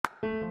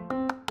Hey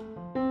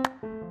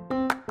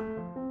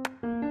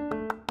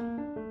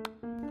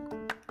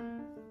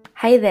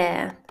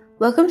there,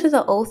 welcome to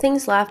the All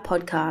Things Life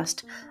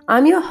podcast.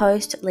 I'm your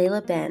host,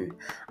 Leela Ben.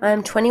 I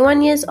am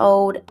 21 years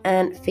old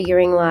and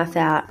figuring life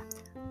out,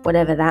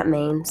 whatever that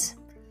means.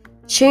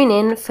 Tune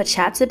in for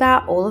chats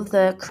about all of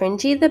the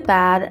cringy, the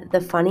bad,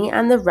 the funny,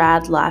 and the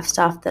rad life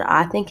stuff that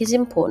I think is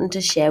important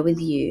to share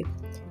with you.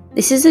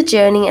 This is a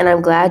journey and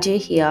I'm glad you're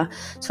here,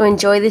 so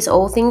enjoy this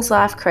All Things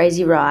Life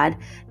crazy ride.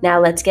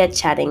 Now let's get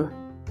chatting.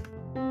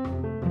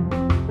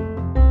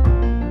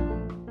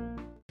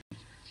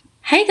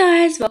 Hey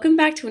guys, welcome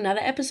back to another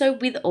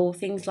episode with All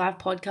Things Life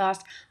podcast.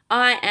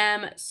 I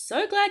am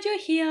so glad you're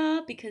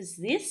here because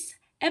this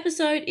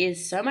episode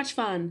is so much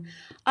fun.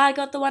 I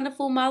got the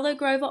wonderful Marlo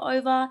Grover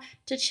over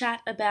to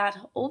chat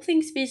about all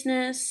things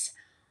business,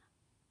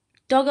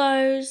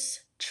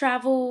 doggos,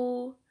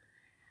 travel,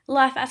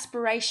 life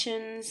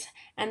aspirations,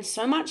 and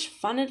so much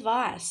fun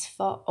advice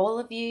for all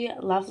of you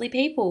lovely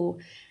people.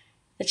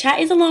 The chat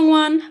is a long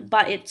one,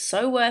 but it's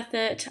so worth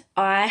it.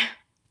 I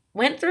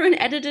went through and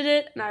edited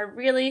it, and I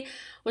really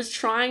was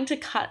trying to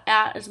cut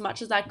out as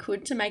much as I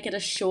could to make it a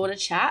shorter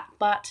chat,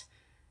 but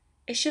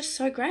it's just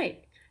so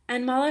great.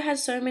 And Marlo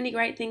has so many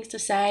great things to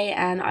say,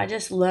 and I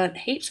just learnt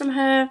heaps from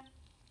her,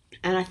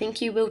 and I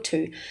think you will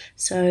too.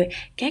 So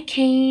get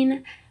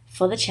keen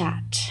for the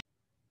chat.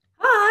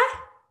 Hi,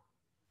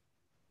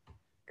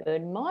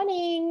 Good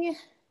morning.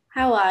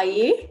 how are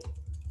you?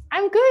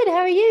 I'm good. How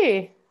are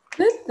you?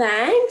 Good,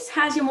 thanks.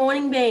 How's your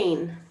morning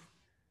been?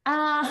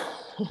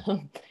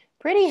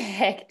 Pretty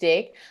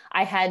hectic.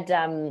 I had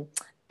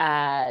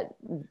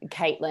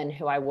Caitlin,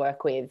 who I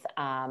work with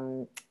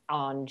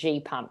on G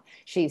Pump.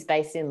 She's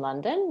based in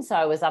London, so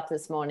I was up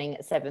this morning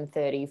at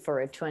 7:30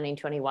 for a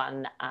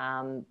 2021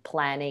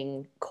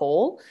 planning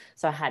call.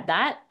 So I had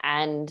that,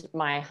 and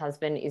my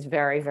husband is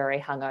very, very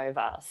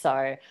hungover.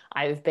 So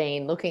I've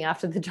been looking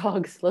after the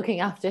dogs, looking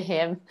after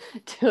him,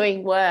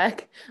 doing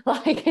work.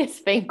 Like, it's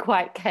been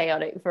quite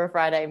chaotic for a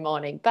Friday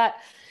morning, but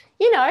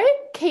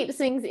keeps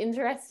things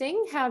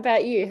interesting. How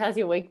about you? How's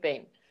your week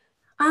been?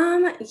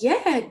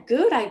 Yeah,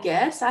 good, I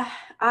guess.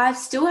 I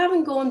still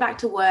haven't gone back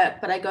to work,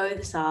 but I go to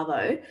the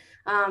Savo,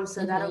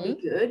 so that'll be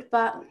good.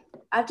 But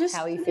I've just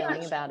How are you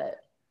feeling about it?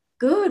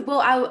 good.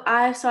 Well,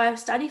 I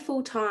study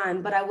full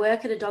time, but I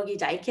work at a doggy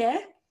daycare.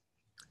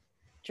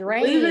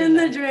 Living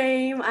the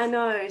dream, I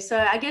know. So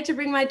I get to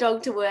bring my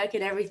dog to work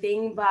and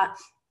everything, but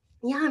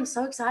yeah, I'm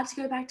so excited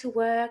to go back to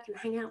work and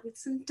hang out with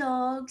some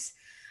dogs.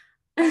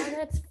 Oh,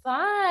 that's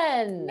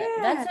fun. Yeah.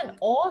 That's an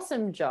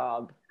awesome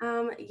job.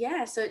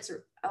 Yeah, so it's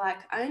like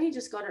I only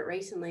just got it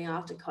recently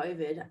after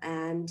COVID,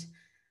 and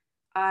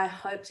I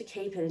hope to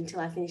keep it until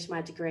I finish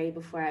my degree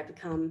before I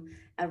become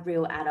a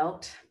real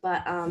adult.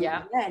 But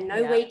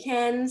no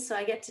weekends, so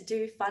I get to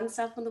do fun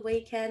stuff on the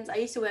weekends. I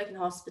used to work in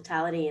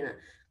hospitality, and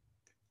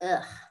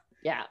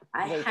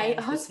I hate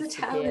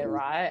hospitality.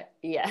 Right?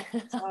 Yeah.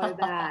 So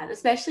bad,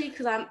 especially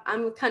because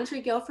I'm a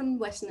country girl from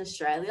Western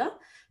Australia.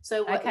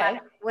 So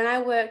when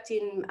I worked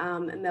in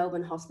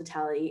Melbourne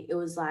hospitality, it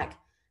was like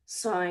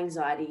so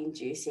anxiety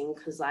inducing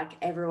because like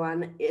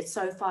everyone, it's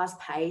so fast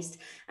paced,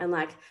 and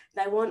like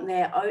they want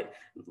their oat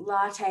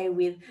latte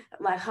with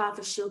like half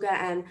a sugar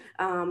and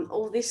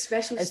all this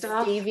special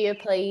stuff. Stevia,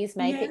 please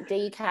make it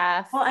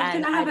decaf. Oh,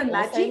 and can I have a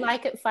magic? Also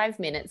like it 5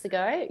 minutes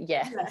ago.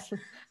 Yeah.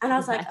 And I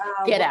was like,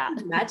 get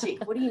out.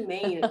 Magic? What do you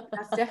mean?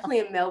 That's definitely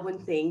a Melbourne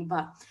thing.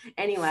 But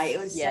anyway, it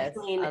was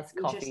definitely an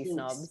interesting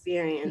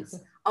experience.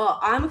 Oh,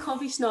 I'm a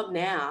coffee snob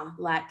now.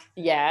 Like,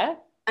 yeah.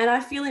 And I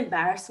feel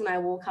embarrassed when I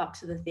walk up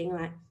to the thing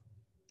like,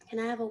 can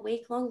I have a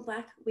week-long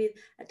black with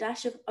a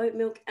dash of oat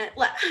milk? And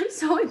like, I'm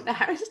so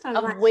embarrassed. I'm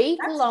a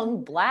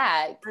week-long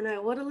black? I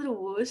know, what a little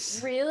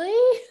whoosh.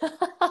 Really?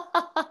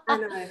 I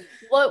know.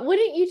 Well,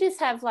 wouldn't you just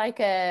have like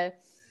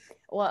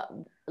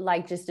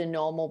just a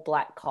normal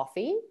black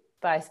coffee?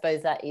 But I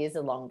suppose that is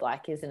a long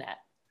black, isn't it?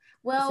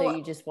 Well, so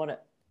you just want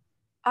it.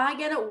 I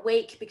get it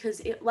weak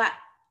because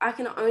I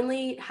can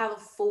only have a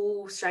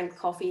full strength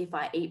coffee if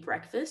I eat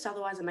breakfast.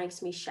 Otherwise, it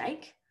makes me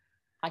shake.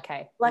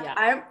 Okay. Like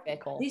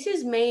cool. This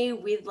is me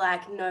with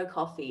like no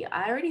coffee.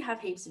 I already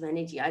have heaps of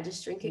energy. I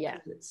just drink it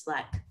because it's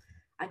like,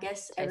 I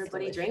guess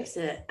everybody drinks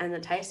it and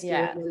it tastes good,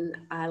 and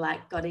I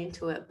like got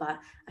into it, but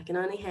I can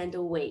only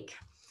handle weak.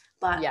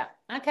 But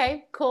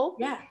okay, cool.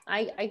 Yeah,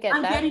 I get that.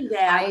 I'm getting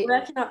there. I'm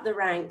working up the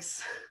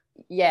ranks.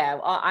 Yeah,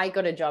 I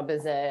got a job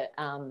as a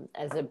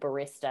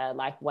barista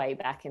like way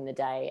back in the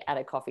day at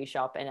a coffee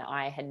shop, and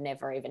I had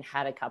never even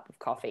had a cup of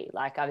coffee.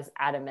 Like, I was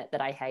adamant that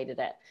I hated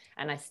it,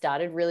 and I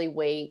started really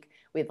weak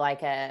with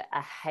like a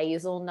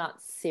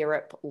hazelnut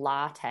syrup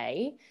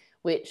latte,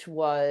 which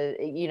was,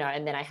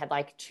 and then I had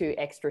like 2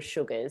 extra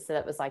sugars, so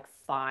that was like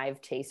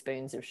 5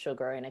 teaspoons of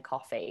sugar in a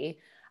coffee.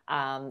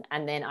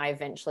 And then I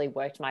eventually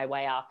worked my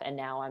way up, and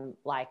now I'm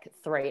like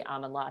 3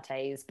 almond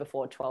lattes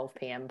before 12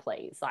 p.m.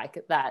 please. Like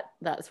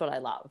that's what I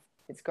love.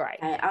 It's great.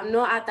 I'm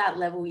not at that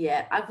level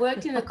yet. I've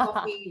worked in a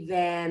coffee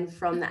van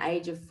from the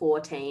age of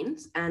 14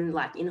 and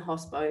like in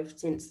hospo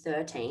since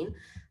 13.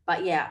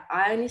 But yeah,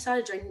 I only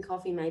started drinking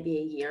coffee maybe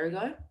a year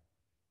ago.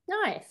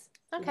 Nice.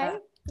 Okay. Yeah.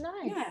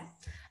 Nice. Yeah.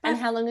 And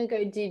how long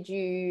ago did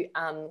you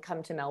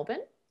come to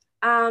Melbourne?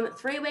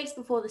 3 weeks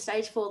before the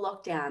stage 4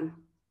 lockdown.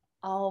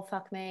 Oh,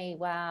 fuck me.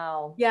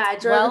 Wow. Yeah, I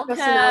drove across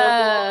to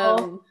Melbourne,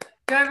 Welcome.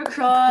 drove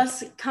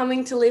across,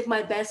 coming to live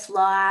my best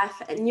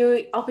life and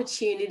new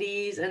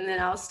opportunities, and then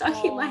I was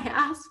stuck in my Oh,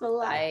 house for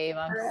like babe,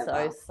 I'm so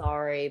forever.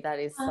 sorry. That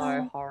is so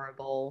Uh,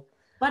 horrible.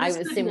 but I it's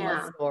was good similar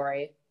now.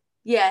 story.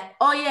 Yeah.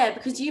 Oh, yeah,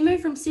 because you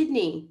moved from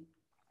Sydney.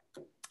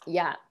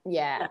 Yeah,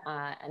 yeah.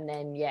 Yeah. And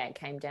then, yeah, it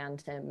came down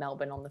to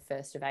Melbourne on the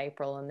 1st of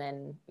April. And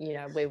then,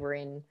 we were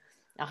in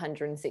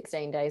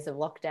 116 days of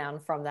lockdown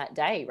from that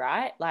day,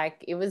 right?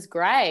 Like, it was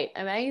great.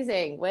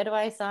 Amazing. Where do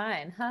I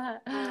sign?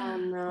 Oh,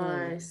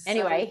 no. So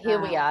Anyway,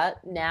 here we sad. are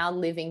now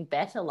living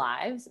better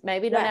lives.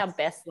 Maybe not our Yes.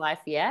 best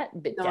life yet,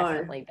 but No.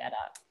 definitely better.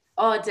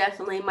 Oh,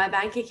 definitely. My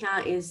bank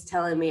account is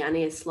telling me I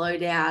need to slow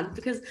down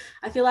because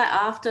I feel like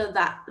after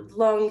that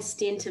long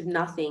stint of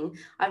nothing,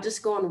 I've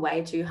just gone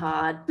way too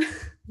hard.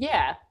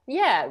 Yeah,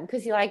 yeah,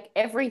 because you're like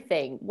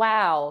everything.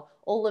 Wow,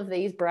 all of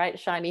these bright,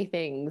 shiny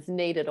things,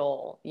 need it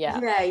all. Yeah,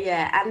 Yeah,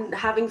 yeah. And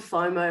having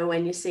FOMO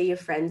when you see your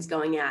friends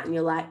going out and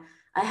you're like,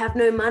 I have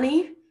no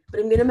money, but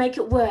I'm going to make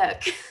it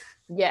work.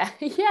 yeah,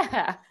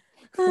 yeah.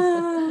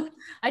 Ah,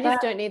 I but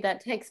just don't need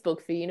that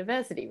textbook for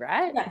university,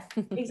 right? yeah,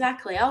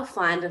 exactly. I'll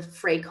find a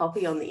free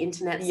copy on the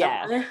internet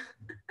Yeah, somewhere.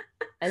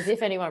 as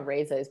if anyone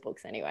reads those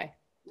books anyway.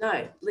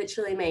 No,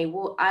 literally me.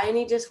 Well, I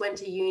only just went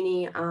to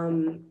uni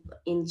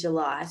in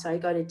July, so I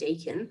go to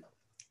Deakin,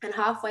 and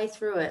halfway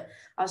through it,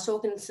 I was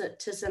talking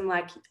to some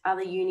like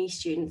other uni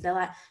students. They're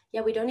like,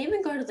 "Yeah, we don't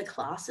even go to the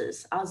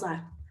classes." I was like,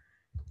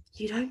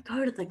 "You don't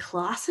go to the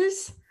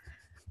classes?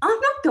 I'm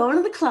not going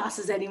to the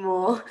classes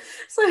anymore."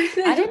 So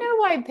I don't know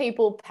why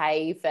people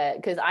pay for,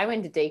 because I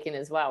went to Deakin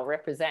as well,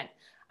 represent.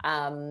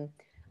 Um,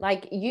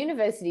 like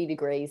university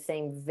degrees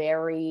seem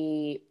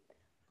very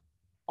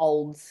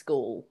old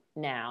school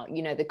now.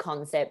 The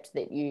concept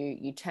that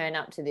you turn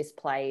up to this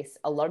place.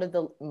 A lot of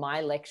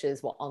my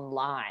lectures were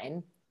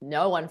online.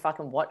 No one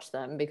fucking watched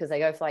them because they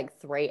go for like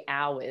 3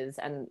 hours,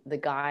 and the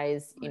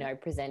guys,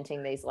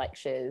 presenting these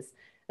lectures,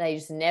 they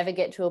just never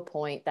get to a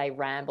point. They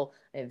ramble.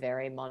 They're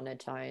very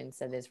monotone,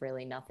 so there's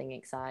really nothing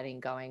exciting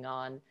going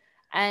on.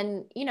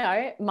 And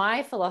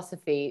my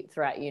philosophy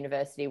throughout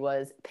university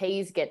was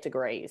P's get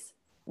degrees.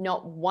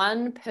 Not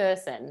one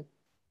person.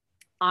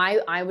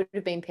 I would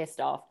have been pissed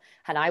off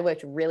had I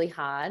worked really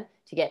hard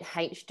to get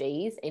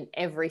HDs in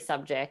every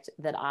subject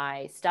that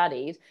I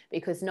studied,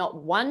 because not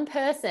one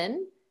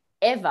person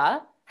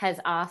ever has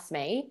asked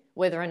me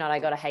whether or not I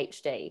got a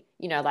HD,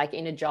 like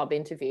in a job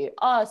interview.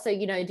 Oh, so,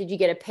 did you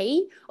get a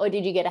P or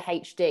did you get a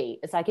HD?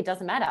 It's like, it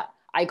doesn't matter.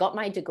 I got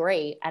my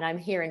degree and I'm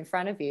here in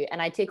front of you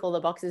and I tick all the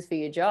boxes for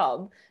your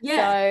job.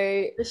 yeah,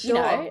 So, for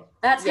sure.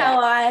 That's yeah,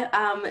 how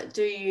I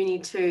do uni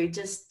too.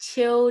 Just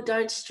chill,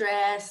 don't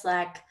stress.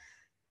 Like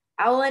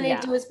all I need to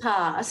yeah. do is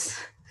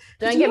pass.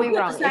 Because Don't you get all me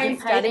got the wrong. If you're same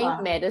studying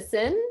paper.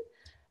 medicine,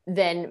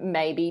 then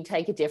maybe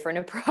take a different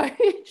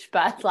approach.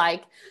 But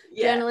like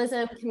Yeah.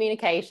 journalism,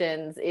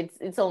 communications,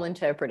 it's all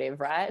interpretive,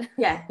 right?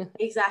 Yeah,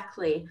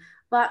 exactly.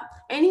 But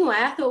anyway,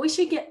 I thought we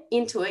should get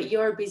into it.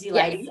 You're a busy Yes.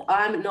 lady.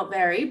 I'm not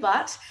very,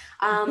 but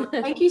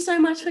thank you so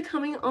much for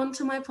coming on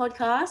to my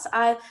podcast.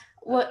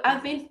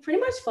 I've been pretty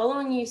much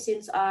following you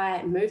since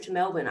I moved to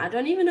Melbourne. I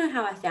don't even know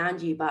how I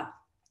found you, but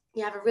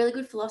you have a really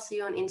good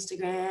philosophy on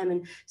Instagram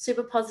and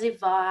super positive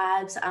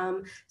vibes.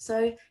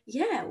 So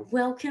yeah,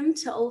 welcome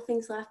to All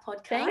Things Life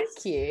Thank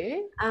podcast.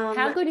 you.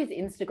 How good is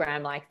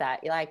Instagram like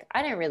that? You're like,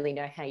 I don't really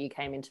know how you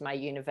came into my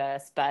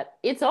universe, but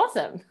it's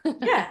awesome.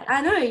 Yeah,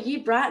 I know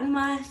you brighten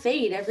my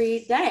feed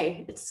every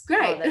day. It's Oh,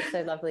 great. that's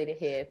so lovely to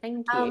hear.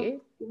 Thank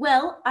you.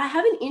 Well, I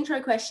have an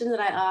intro question that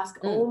I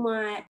ask all Mm.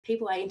 my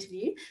people I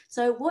interview.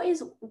 So, what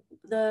is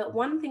the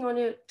one thing on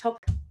your top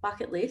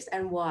bucket list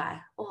and why?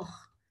 Oh,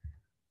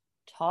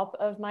 Top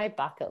of my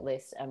bucket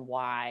list and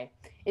why.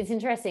 It's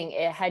interesting.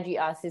 Had you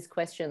asked this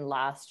question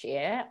last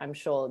year, I'm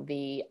sure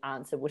the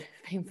answer would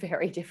have been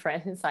very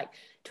different. It's like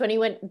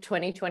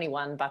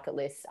 2021 bucket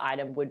list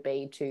item would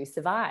be to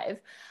survive.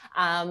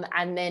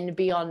 And then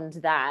beyond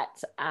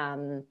that,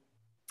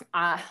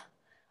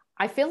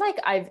 I feel like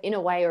I've, in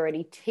a way,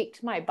 already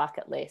ticked my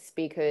bucket list,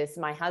 because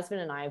my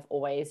husband and I have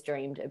always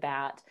dreamed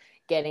about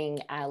getting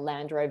a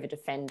Land Rover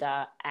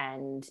Defender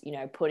and,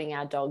 putting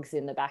our dogs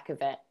in the back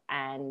of it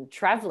and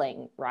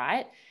traveling,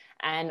 right?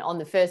 And on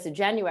the 1st of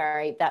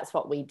January, that's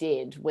what we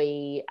did.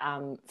 We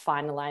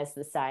finalized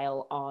the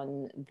sale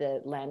on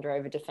the Land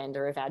Rover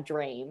Defender of our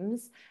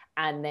dreams.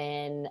 And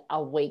then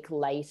a week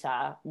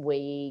later,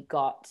 we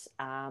got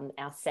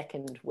our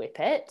second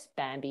Whippet,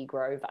 Bambi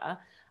Grover.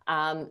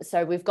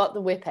 So we've got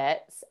the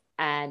Whippets,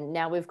 and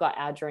now we've got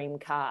our dream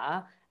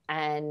car.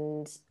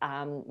 And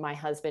my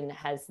husband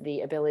has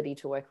the ability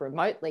to work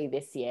remotely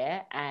this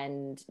year,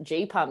 and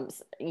G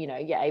pumps, you're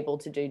able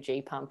to do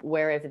G pump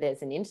wherever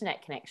there's an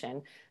internet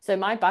connection. So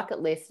my bucket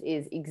list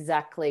is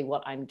exactly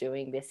what I'm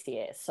doing this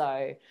year.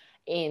 So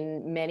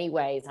in many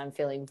ways, I'm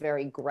feeling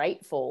very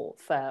grateful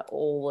for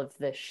all of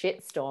the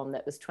shitstorm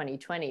that was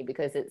 2020,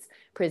 because it's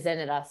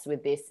presented us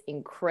with this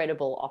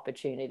incredible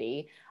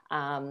opportunity.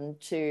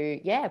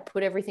 to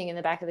put everything in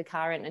the back of the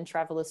car and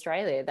travel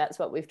Australia. That's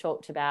what we've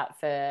talked about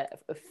for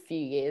a few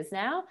years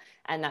now,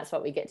 and that's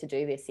what we get to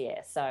do this year.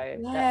 So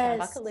that's our Yes.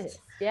 bucket list.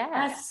 I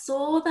Yeah.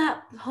 saw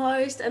that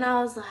post and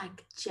I was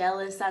like,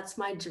 jealous. That's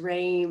my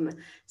dream.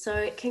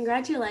 So,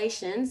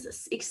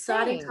 congratulations.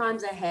 Exciting Thanks.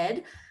 times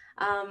ahead.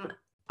 Um,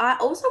 I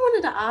also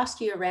wanted to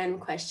ask you a random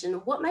question.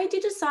 What made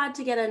you decide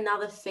to get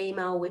another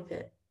female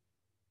whippet?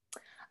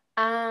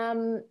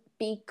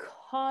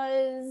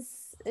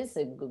 Because this is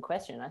a good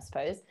question, I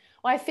suppose.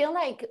 Well, I feel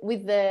like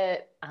with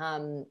the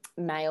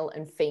male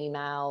and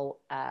female,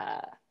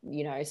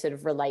 sort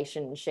of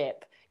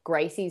relationship,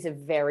 Gracie's a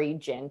very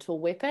gentle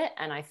whippet,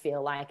 and I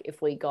feel like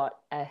if we got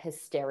a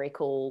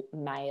hysterical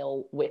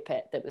male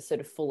whippet that was sort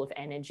of full of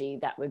energy,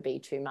 that would be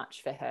too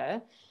much for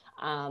her.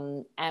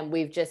 And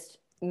we've just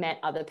met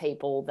other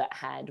people that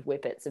had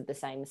whippets of the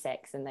same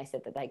sex, and they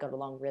said that they got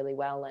along really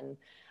well. And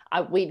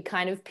we'd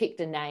kind of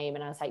picked a name,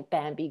 and I was like,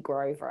 Bambi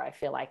Grover. I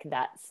feel like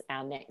that's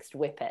our next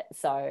whippet.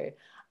 So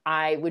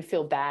I would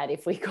feel bad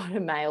if we got a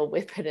male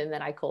whippet and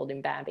then I called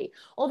him Bambi.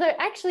 Although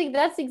actually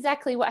that's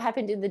exactly what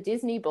happened in the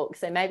Disney book.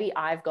 So maybe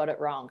I've got it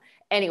wrong.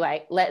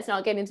 Anyway, let's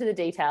not get into the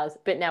details,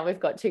 but now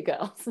we've got two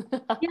girls.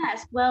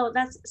 Yes, well,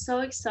 that's so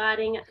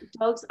exciting.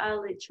 Dogs are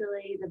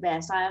literally the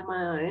best. I have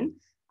my own.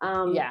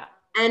 Yeah.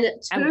 And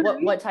And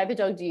two, what type of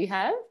dog do you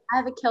have? I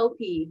have a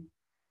Kelpie.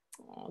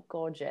 Oh,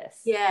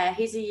 gorgeous. Yeah,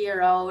 he's a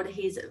year old.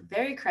 He's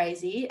very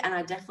crazy, and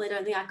I definitely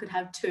don't think I could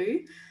have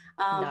two.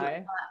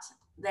 No. But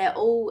they're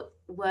all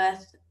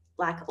worth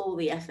like all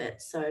the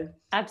effort. So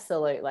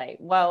Absolutely.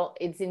 Well,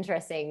 it's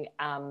interesting.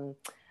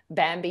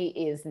 Bambi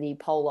is the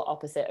polar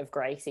opposite of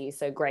Gracie.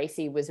 So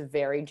Gracie was a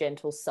very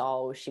gentle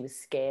soul. She was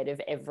scared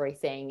of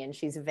everything, and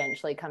she's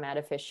eventually come out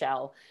of her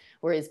shell.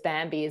 Whereas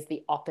Bambi is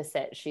the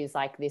opposite. She's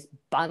like this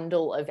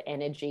bundle of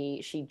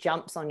energy. She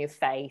jumps on your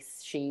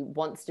face. She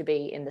wants to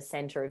be in the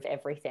center of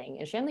everything.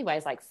 And she only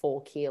weighs like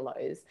 4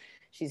 kilos.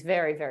 She's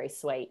very, very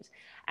sweet.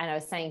 And I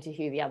was saying to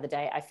Hugh the other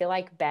day, I feel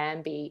like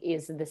Bambi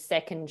is the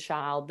second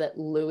child that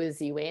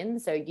lures you in.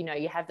 So,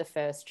 you have the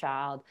first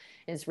child,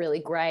 and it's really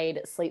great.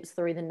 It sleeps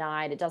through the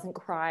night. It doesn't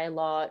cry a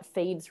lot,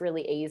 feeds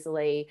really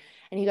easily.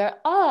 And you go,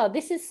 oh,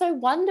 this is so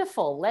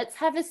wonderful. Let's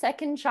have a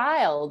second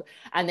child.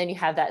 And then you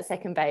have that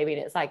second baby,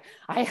 and it's like,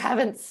 I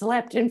haven't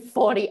slept in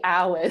 40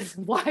 hours.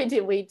 Why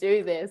did we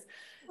do this?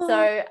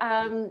 So,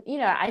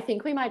 I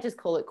think we might just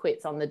call it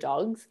quits on the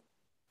dogs,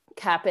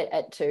 cap it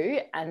at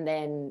 2, and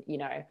then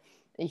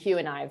Hugh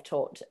and I have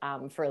talked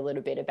for a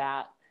little bit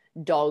about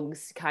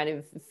dogs kind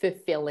of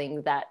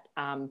fulfilling that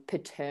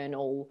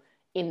paternal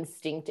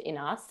instinct in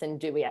us, and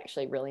do we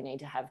actually really need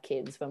to have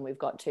kids when we've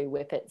got 2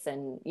 whippets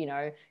and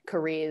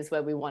careers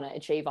where we want to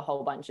achieve a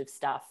whole bunch of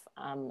stuff.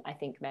 I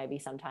think maybe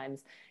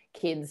sometimes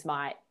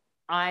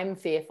I'm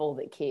fearful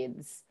that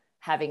kids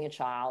having a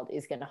child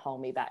is going to hold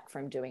me back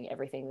from doing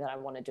everything that I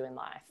want to do in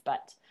life.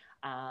 But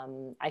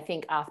I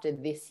think after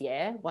this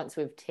year, once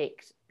we've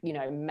ticked,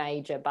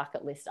 major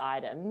bucket list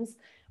items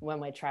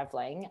when we're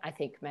traveling, I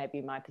think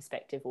maybe my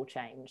perspective will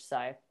change.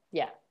 So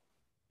yeah,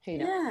 who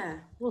knows? yeah,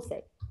 We'll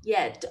see.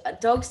 yeah,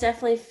 dogs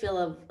definitely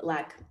fill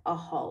a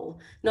hole.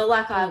 Not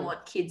like I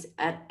want kids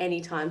at any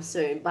time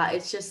soon, but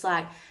it's just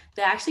like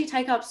they actually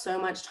take up so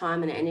much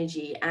time and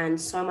energy and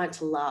so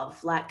much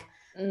love. Like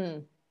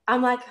I'm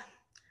like,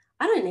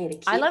 I don't need a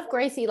kid. I love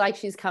Gracie like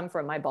she's come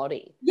from my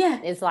body. Yeah.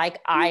 It's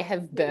like I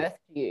have birthed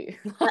you.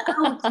 Like, I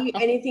will do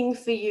anything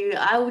for you.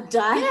 I will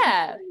die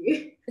Yeah. for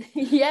you.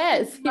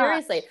 Yeah,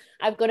 seriously.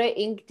 I've got her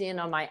inked in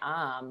on my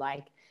arm.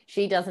 Like,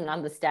 she doesn't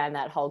understand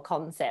that whole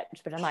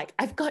concept, but I'm like,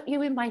 I've got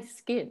you in my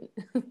skin.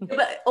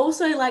 But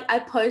also, like, I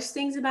post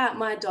things about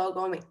my dog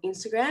on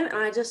Instagram, and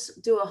I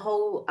just do a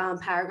whole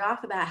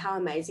paragraph about how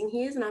amazing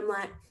he is, and I'm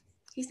like,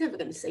 he's never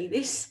going to see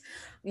this.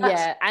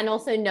 Yeah, and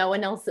also no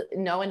one else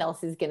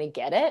is going to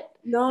get it.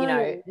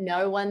 No.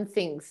 No one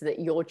thinks that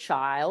your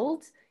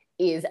child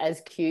is as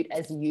cute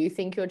as you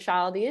think your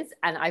child is,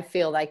 and I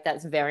feel like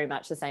that's very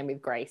much the same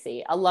with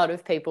Gracie. A lot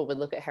of people would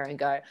look at her and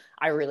go,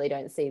 I really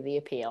don't see the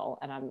appeal,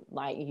 and I'm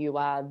like, you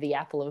are the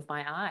apple of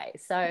my eye.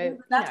 So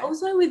that's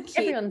also with kids.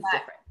 Everyone's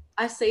different.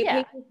 I see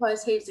people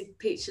post heaps of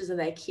pictures of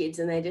their kids,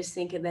 and they just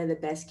think that they're the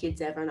best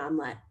kids ever, and I'm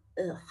like,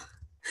 ugh.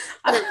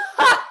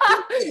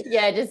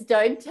 Yeah, just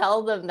don't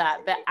tell them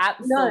that. But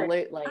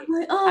absolutely, no. I'm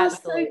like, oh,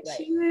 absolutely. So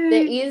cute.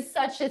 There is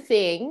such a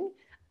thing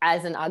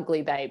as an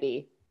ugly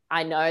baby.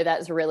 I know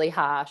that's really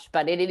harsh,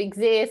 but it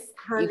exists.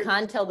 100%. You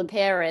can't tell the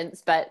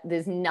parents, but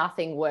there's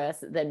nothing worse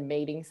than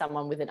meeting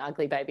someone with an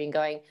ugly baby and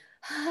going,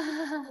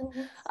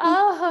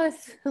 oh,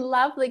 it's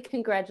lovely,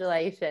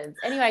 congratulations.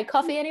 Anyway,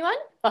 coffee, anyone?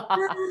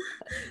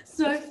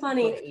 So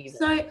funny.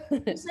 So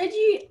you said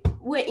you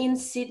were in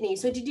Sydney.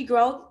 So did you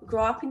grow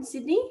up in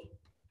Sydney?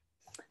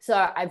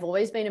 So I've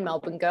always been a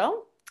Melbourne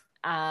girl.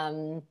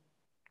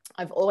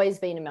 I've always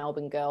been a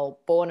Melbourne girl,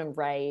 born and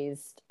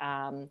raised,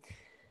 in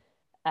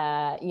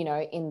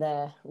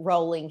the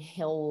rolling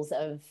hills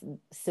of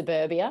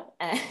suburbia.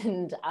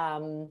 And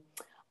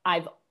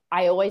I've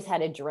I always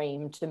had a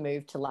dream to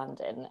move to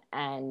London,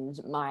 and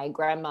my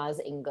grandma's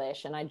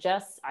English. And I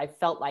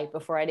felt like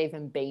before I'd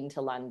even been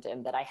to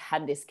London that I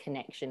had this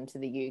connection to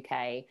the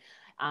UK.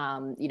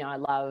 I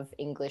love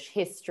English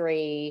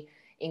history,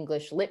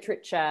 English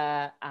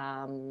literature,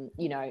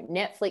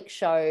 Netflix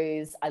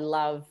shows. I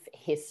love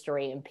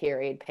history and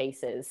period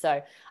pieces.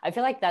 So I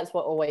feel like that's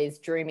what always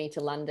drew me to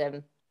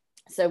London.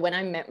 So when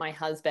I met my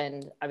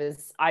husband, I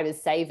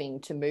was saving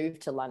to move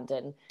to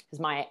London because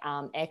my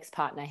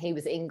ex-partner, he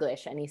was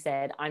English, and he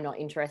said, I'm not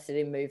interested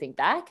in moving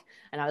back.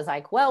 And I was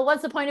like, well,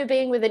 what's the point of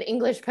being with an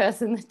English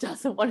person that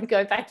doesn't want to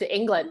go back to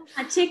England?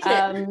 A ticket.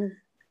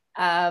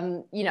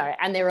 And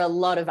there are a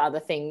lot of other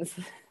things.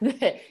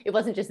 It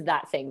wasn't just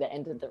that thing that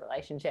ended the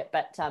relationship.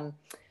 But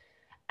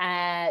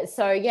I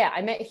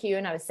met Hugh,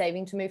 and I was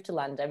saving to move to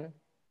London.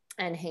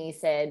 And he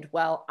said,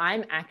 well,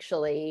 I'm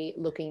actually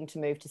looking to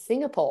move to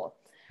Singapore.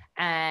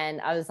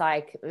 And I was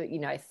like,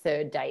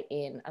 third date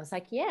in, I was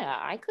like, yeah,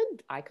 I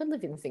could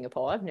live in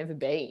Singapore. I've never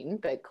been,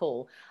 but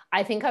cool.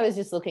 I think I was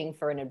just looking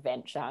for an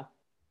adventure.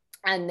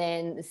 And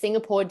then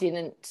Singapore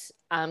didn't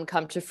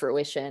come to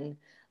fruition.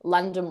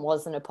 London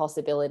wasn't a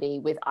possibility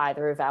with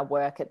either of our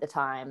work at the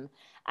time.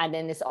 And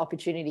then this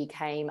opportunity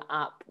came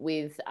up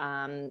with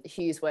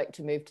Hugh's work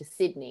to move to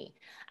Sydney.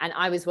 And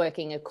I was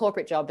working a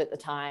corporate job at the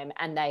time,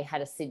 and they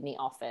had a Sydney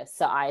office.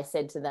 So I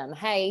said to them,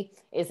 hey,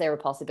 is there a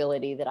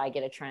possibility that I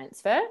get a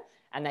transfer?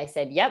 And they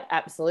said, yep,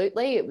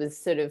 absolutely. It was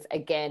sort of,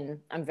 again,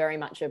 I'm very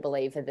much a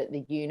believer that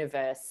the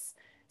universe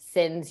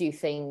sends you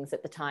things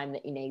at the time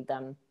that you need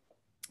them.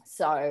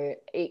 So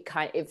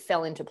it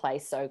fell into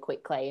place so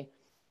quickly.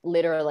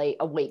 Literally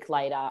a week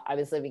later, I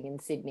was living in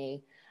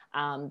Sydney.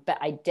 But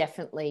I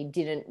definitely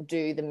didn't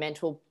do the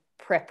mental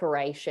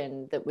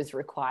preparation that was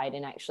required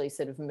in actually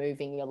sort of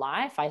moving your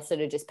life. I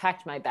sort of just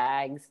packed my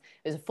bags.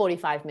 It was a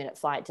 45-minute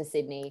flight to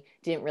Sydney,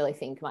 didn't really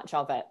think much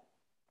of it.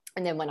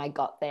 And then when I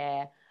got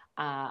there,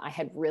 I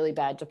had really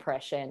bad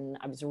depression.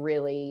 I was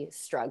really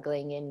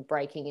struggling in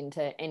breaking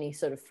into any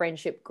sort of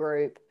friendship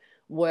group.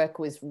 Work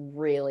was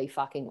really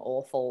fucking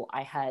awful.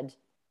 I had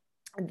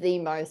the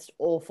most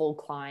awful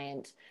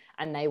client,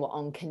 and they were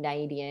on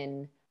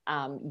Canadian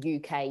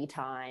UK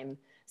time.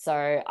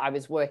 So I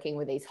was working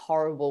with these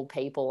horrible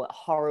people at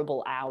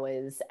horrible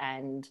hours,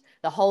 and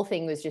the whole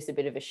thing was just a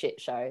bit of a shit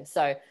show.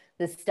 So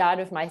the start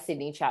of my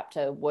Sydney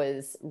chapter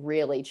was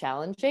really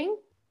challenging.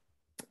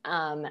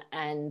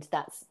 And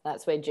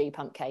that's where G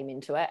Pump came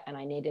into it, and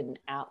I needed an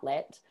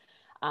outlet.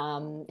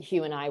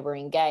 Hugh and I were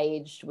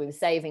engaged. We were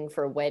saving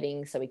for a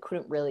wedding, so we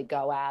couldn't really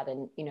go out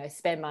and,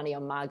 spend money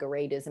on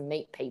margaritas and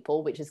meet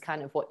people, which is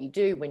kind of what you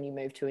do when you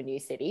move to a new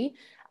city,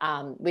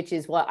 which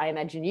is what I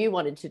imagine you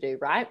wanted to do,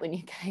 right? When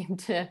you came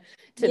to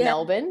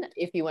Melbourne,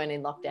 if you weren't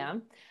in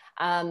lockdown.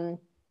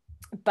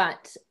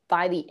 But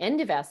by the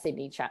end of our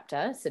Sydney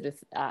chapter, sort of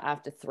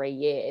after 3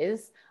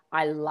 years,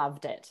 I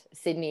loved it.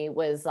 Sydney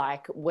was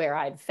like where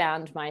I'd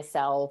found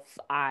myself.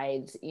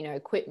 I'd,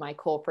 quit my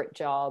corporate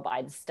job.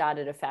 I'd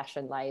started a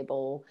fashion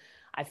label.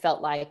 I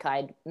felt like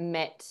I'd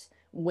met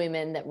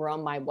women that were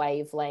on my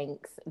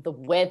wavelength. The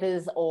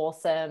weather's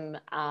awesome.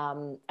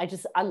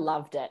 I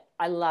loved it.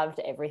 I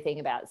loved everything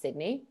about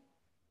Sydney.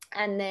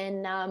 And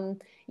then,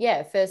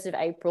 1st of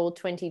April,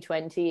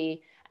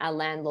 2020, our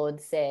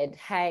landlord said,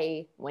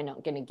 hey, we're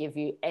not going to give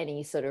you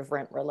any sort of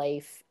rent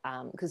relief,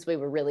 because we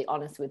were really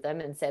honest with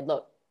them and said,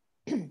 look,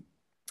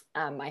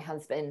 my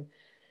husband,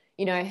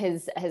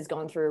 has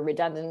gone through a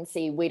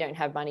redundancy. We don't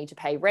have money to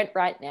pay rent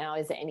right now.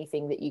 Is there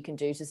anything that you can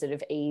do to sort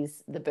of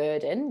ease the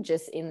burden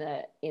just in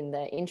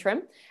the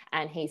interim?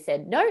 And he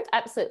said, no,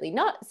 absolutely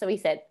not. So he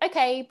said,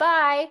 okay,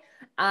 bye,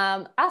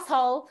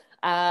 asshole.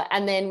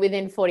 And then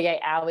within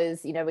 48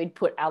 hours, we'd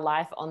put our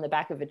life on the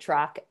back of a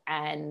truck,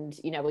 and,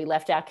 we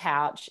left our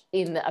couch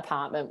in the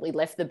apartment. We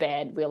left the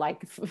bed. We were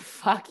like,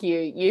 fuck you,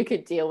 you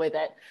could deal with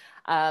it.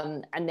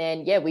 And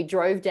then, we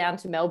drove down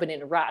to Melbourne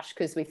in a rush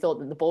because we thought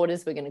that the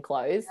borders were going to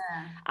close.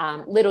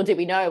 Yeah. Little did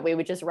we know we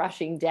were just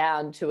rushing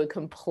down to a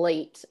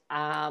complete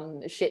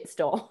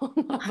shitstorm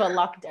of a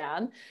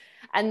lockdown.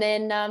 And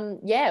then,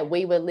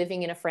 we were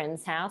living in a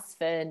friend's house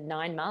for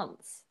 9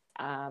 months.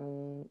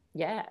 And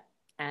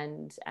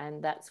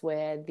that's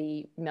where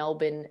the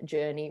Melbourne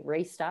journey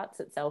restarts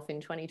itself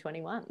in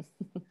 2021.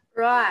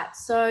 Right.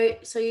 So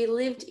you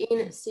lived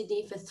in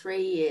Sydney for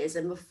 3 years,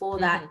 and before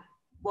that,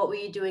 what were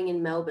you doing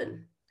in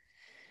Melbourne?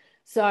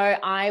 So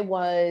I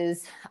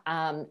was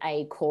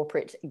a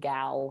corporate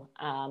gal.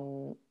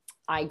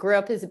 I grew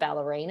up as a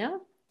ballerina,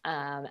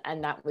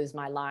 and that was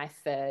my life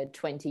for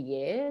 20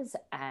 years.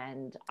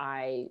 And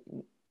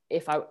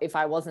if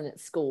I wasn't at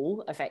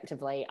school,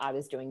 effectively, I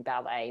was doing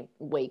ballet.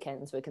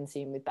 Weekends were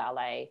consumed with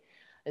ballet.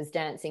 I was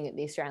dancing at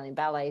the Australian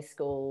Ballet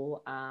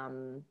School.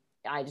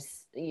 I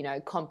just,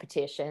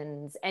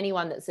 competitions.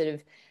 Anyone that sort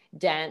of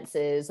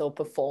dances or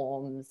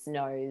performs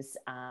knows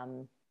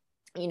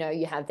you know,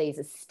 you have these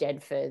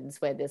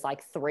Stedfords where there's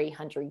like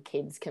 300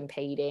 kids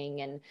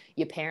competing and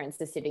your parents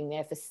are sitting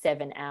there for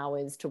 7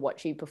 hours to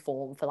watch you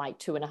perform for like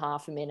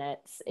 2.5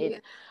 minutes.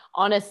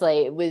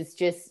 Honestly, it was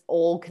just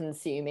all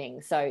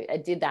consuming. So I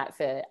did that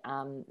for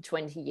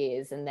 20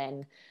 years. And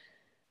then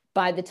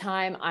by the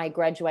time I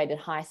graduated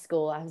high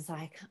school, I was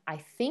like, I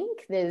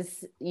think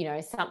there's, you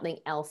know, something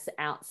else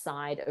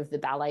outside of the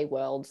ballet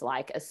world,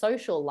 like a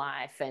social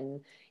life.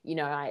 And, you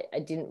know, I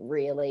didn't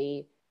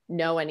really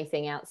know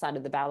anything outside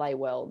of the ballet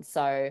world.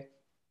 So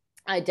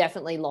I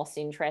definitely lost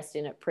interest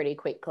in it pretty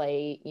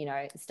quickly. You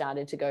know,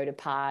 started to go to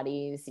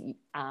parties. You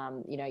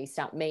know, you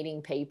start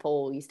meeting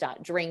people, you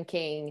start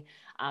drinking,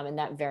 and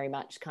that very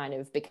much kind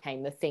of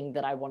became the thing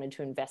that I wanted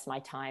to invest my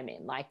time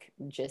in, like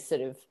just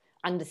sort of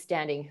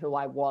understanding who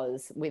I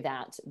was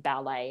without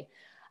ballet.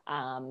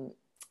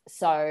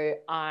 So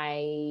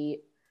I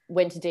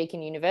went to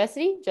Deakin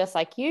University, just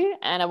like you,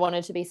 and I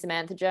wanted to be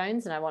Samantha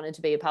Jones and I wanted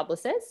to be a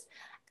publicist.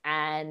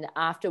 And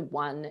after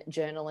one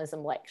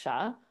journalism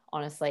lecture,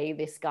 honestly,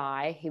 this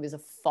guy, he was a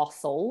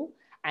fossil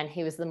and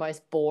he was the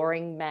most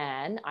boring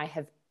man I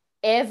have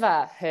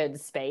ever heard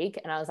speak.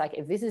 And I was like,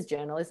 if this is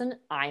journalism,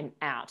 I'm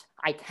out.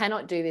 I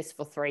cannot do this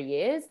for 3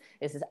 years.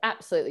 This is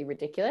absolutely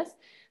ridiculous.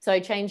 So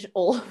I changed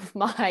all of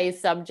my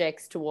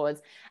subjects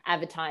towards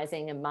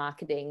advertising and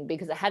marketing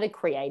because it had a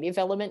creative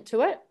element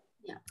to it.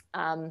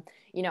 Yeah.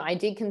 You know, I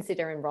did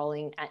consider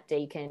enrolling at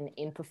Deakin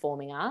in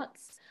performing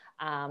arts.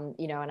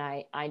 You know, and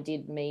I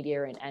did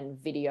media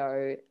and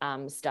video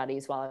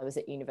studies while I was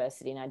at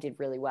university, and I did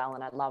really well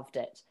and I loved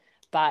it.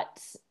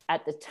 But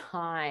at the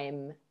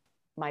time,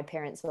 my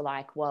parents were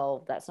like,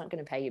 well, that's not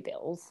going to pay your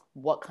bills.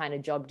 What kind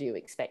of job do you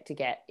expect to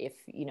get if,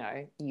 you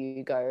know,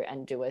 you go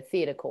and do a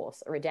theatre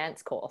course or a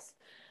dance course?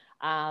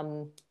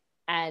 And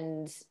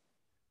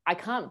I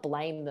can't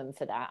blame them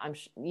for that.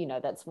 You know,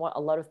 that's what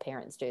a lot of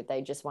parents do.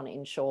 They just want to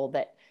ensure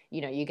that,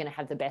 you know, you're going to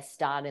have the best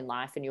start in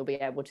life and you'll be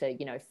able to,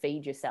 you know,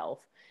 feed yourself.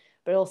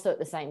 But also at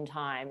the same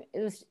time,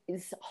 it's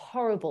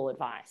horrible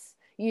advice.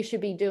 You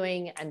should be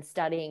doing and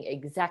studying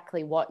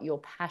exactly what you're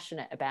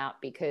passionate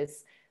about,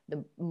 because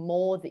the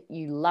more that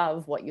you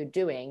love what you're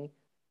doing,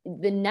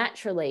 the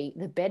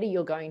better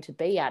you're going to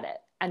be at it.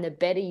 And the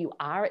better you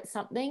are at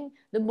something,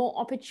 the more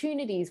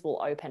opportunities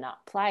will open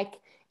up.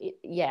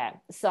 Yeah.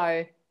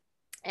 So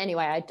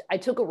anyway, I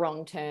took a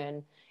wrong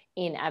turn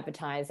in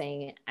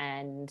advertising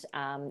and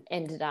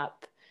ended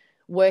up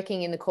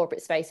working in the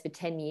corporate space for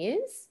 10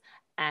 years.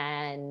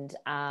 And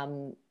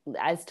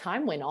as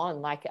time went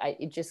on, like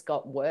it just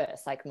got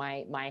worse. Like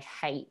my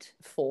hate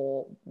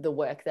for the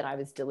work that I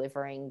was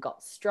delivering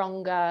got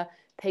stronger.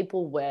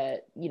 People were,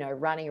 you know,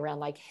 running around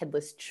like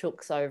headless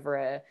chooks over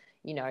a,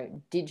 you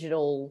know,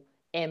 digital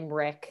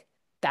MREC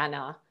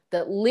banner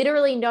that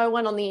literally no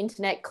one on the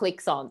internet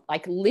clicks on,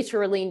 like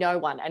literally no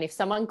one. And if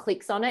someone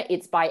clicks on it,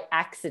 it's by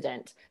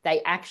accident.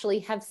 They actually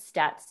have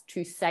stats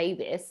to say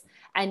this.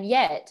 And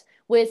yet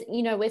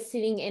we're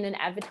sitting in an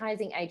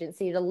advertising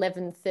agency at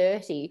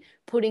 11:30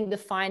 putting the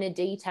finer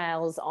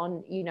details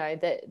on, you know,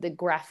 the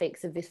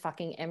graphics of this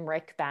fucking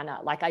MREC banner.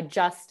 Like I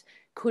just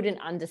couldn't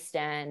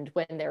understand,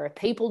 when there are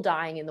people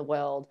dying in the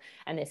world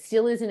and there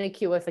still isn't a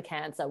cure for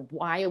cancer,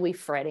 why are we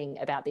fretting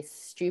about this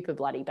stupid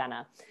bloody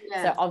banner?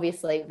 Yeah. So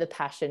obviously the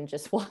passion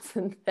just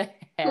wasn't there.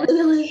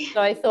 Really?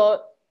 So I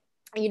thought,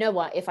 you know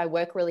what, if I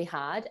work really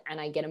hard and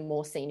I get a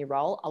more senior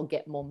role, I'll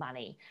get more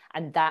money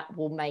and that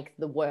will make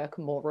the work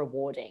more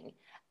rewarding.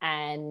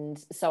 And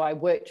so I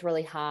worked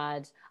really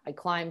hard. I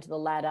climbed the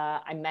ladder.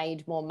 I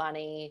made more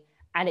money,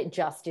 and it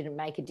just didn't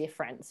make a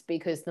difference,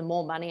 because the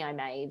more money I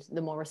made,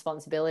 the more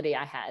responsibility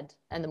I had.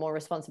 And the more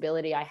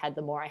responsibility I had,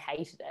 the more I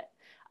hated it.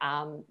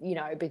 You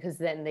know, because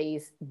then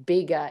these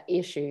bigger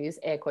issues,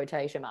 air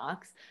quotation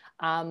marks,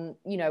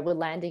 you know, were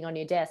landing on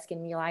your desk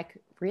and you're like,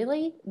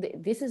 really?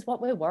 This is what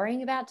we're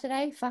worrying about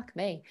today? Fuck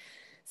me.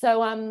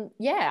 So,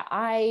 yeah,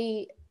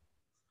 I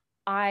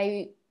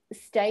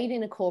stayed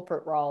in a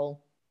corporate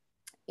role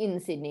in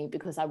Sydney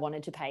because I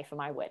wanted to pay for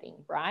my wedding,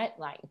 right?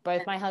 Like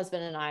both my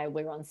husband and I,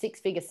 we were on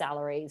 6-figure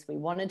salaries. We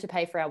wanted to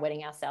pay for our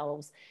wedding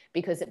ourselves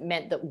because it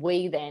meant that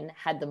we then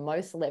had the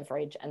most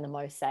leverage and the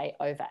most say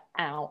over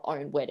our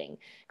own wedding.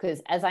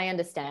 Because as I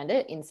understand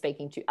it, in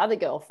speaking to other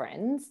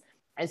girlfriends,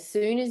 as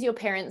soon as your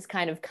parents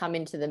kind of come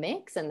into the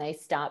mix and they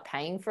start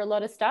paying for a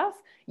lot of stuff,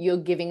 you're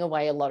giving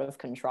away a lot of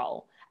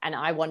control. And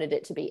I wanted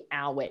it to be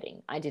our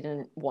wedding. I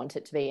didn't want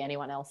it to be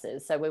anyone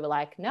else's. So we were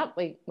like, nope,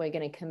 we're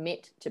going to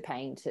commit to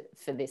paying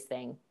for this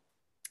thing.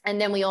 And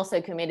then we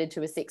also committed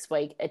to a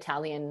 6-week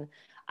Italian,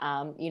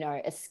 you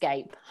know,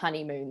 escape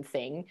honeymoon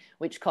thing,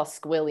 which cost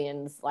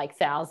squillions, like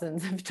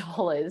thousands of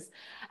dollars.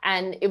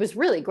 And it was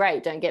really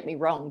great, don't get me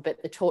wrong,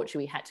 but the torture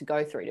we had to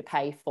go through to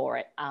pay for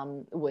it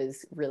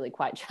was really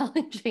quite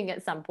challenging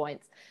at some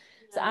points.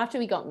 So after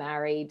we got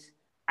married,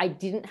 I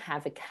didn't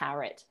have a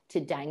carrot to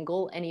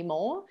dangle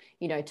anymore.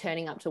 You know,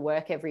 turning up to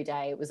work every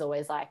day, it was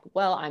always like,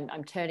 well,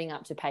 I'm turning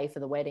up to pay for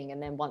the wedding.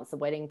 And then once the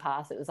wedding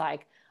passed, it was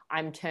like,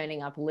 I'm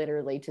turning up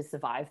literally to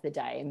survive the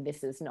day. And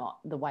this is not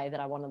the way that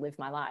I want to live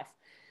my life.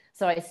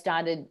 So I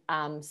started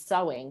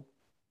sewing.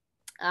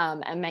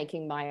 and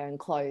making my own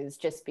clothes,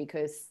 just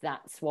because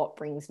that's what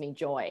brings me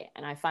joy.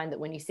 And I find that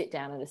when you sit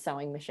down at a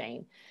sewing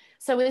machine,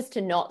 so as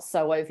to not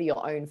sew over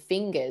your own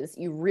fingers,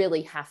 you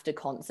really have to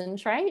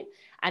concentrate.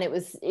 And it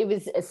was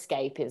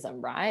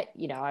escapism, right?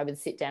 You know, I would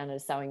sit down at a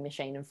sewing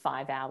machine and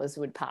 5 hours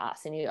would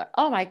pass, and you go,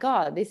 oh my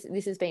God,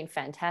 this has been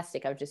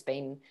fantastic. I've just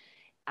been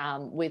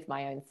with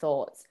my own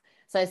thoughts.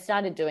 So I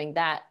started doing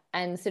that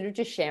and sort of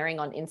just sharing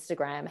on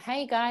Instagram,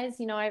 hey guys,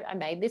 you know, I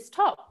made this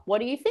top. What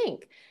do you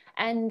think?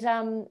 And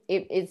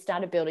it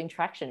started building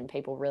traction, and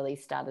people really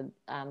started,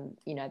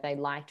 you know, they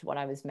liked what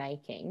I was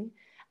making.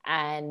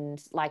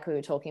 And like we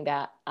were talking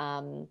about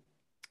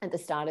at the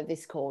start of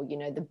this call, you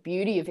know, the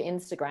beauty of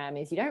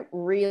Instagram is you don't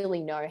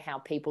really know how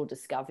people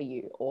discover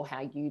you or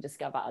how you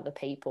discover other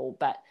people,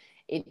 but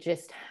it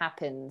just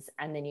happens.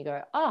 And then you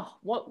go, oh,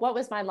 what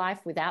was my life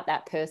without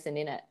that person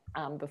in it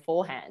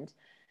beforehand?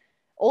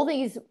 All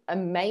these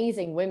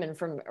amazing women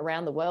from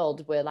around the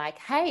world were like,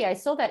 hey, I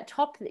saw that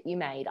top that you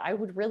made. I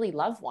would really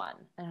love one.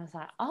 And I was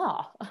like,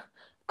 oh,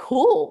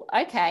 cool.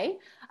 Okay.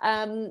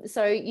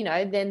 So, you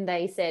know, then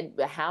they said,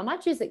 well, how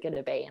much is it going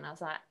to be? And I was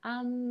like,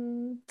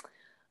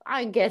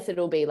 I guess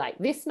it'll be like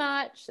this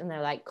much. And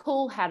they're like,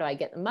 cool. How do I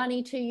get the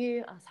money to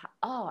you? I was like,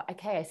 oh,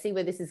 okay. I see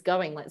where this is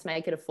going. Let's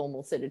make it a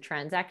formal sort of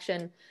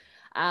transaction.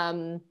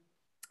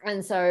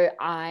 And so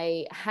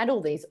I had all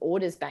these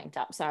orders banked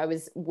up. So I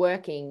was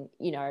working,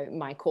 you know,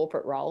 my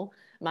corporate role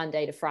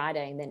Monday to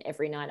Friday. And then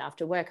every night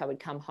after work, I would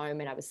come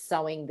home and I was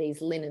sewing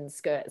these linen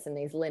skirts and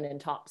these linen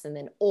tops. And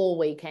then all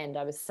weekend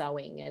I was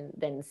sewing and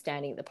then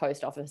standing at the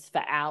post office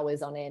for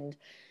hours on end,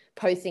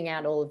 posting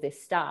out all of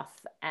this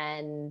stuff.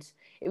 And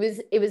it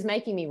was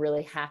making me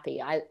really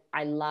happy.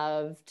 I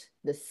loved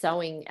the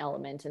sewing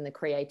element and the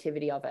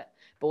creativity of it.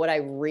 But what I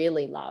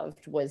really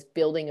loved was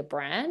building a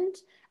brand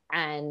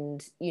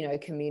and, you know,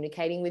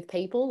 communicating with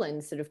people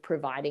and sort of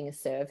providing a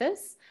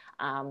service.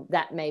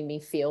 That made me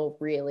feel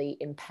really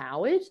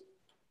empowered.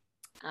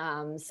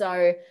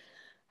 So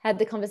had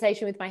the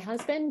conversation with my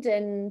husband,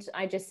 and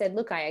I just said,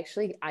 look, I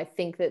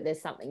think that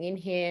there's something in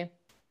here.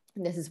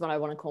 This is what I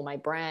want to call my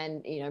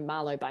brand, you know,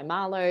 Marlo by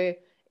Marlo.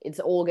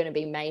 It's all going to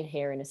be made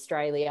here in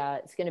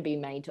Australia. It's going to be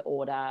made to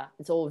order.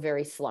 It's all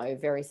very slow,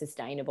 very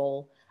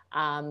sustainable.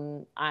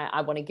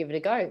 I want to give it a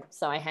go.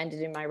 So I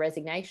handed in my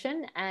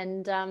resignation,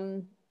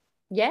 and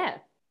yeah,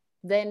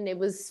 then it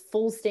was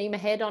full steam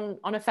ahead on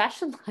a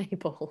fashion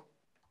label.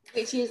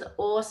 Which is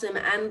awesome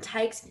and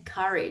takes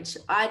courage.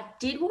 I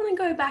did want to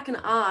go back and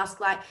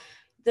ask, like,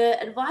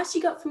 the advice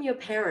you got from your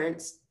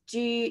parents,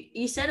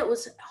 you said it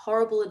was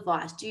horrible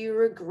advice. Do you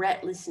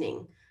regret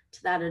listening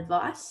to that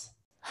advice?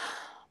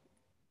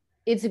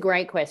 It's a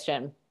great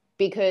question,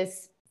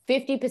 because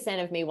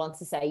 50% of me wants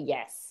to say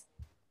yes,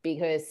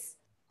 because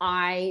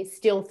I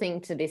still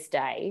think to this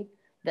day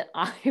that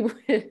I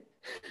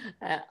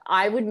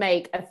would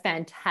make a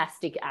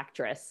fantastic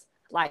actress.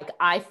 Like,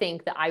 I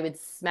think that I would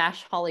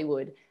smash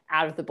Hollywood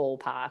out of the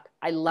ballpark.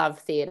 I love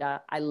theater.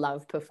 I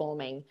love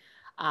performing.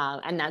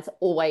 And that's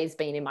always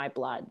been in my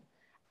blood.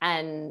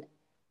 And,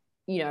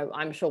 you know,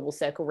 I'm sure we'll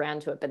circle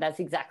around to it, but that's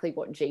exactly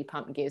what G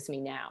Pump gives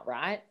me now,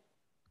 right?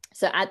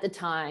 So at the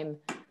time,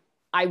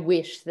 I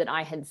wish that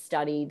I had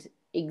studied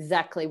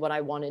exactly what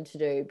I wanted to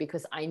do,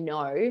 because I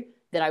know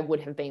that I would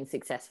have been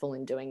successful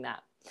in doing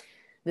that.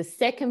 The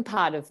second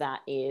part of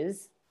that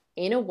is,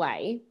 in a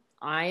way,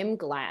 I am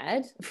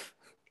glad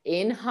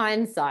in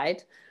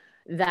hindsight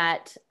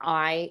that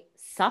I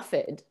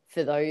suffered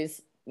for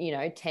those, you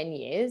know, 10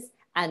 years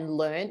and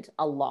learned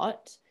a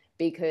lot,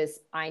 because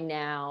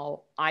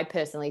I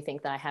personally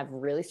think that I have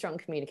really strong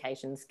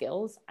communication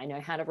skills. I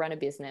know how to run a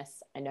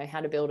business. I know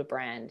how to build a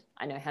brand.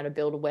 I know how to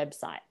build a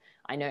website.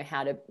 I know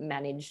how to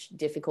manage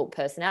difficult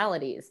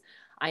personalities.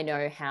 I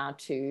know how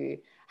to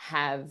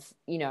have,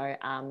 you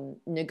know,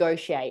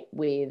 negotiate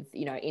with,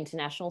 you know,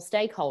 international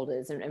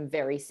stakeholders and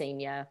very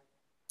senior,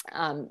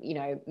 you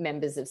know,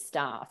 members of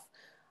staff.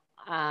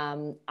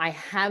 I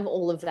have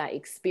all of that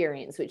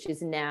experience, which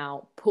has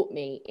now put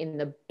me in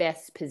the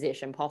best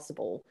position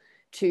possible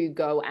to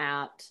go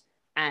out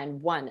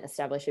and, one,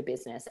 establish a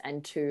business,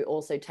 and two,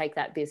 also take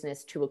that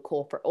business to a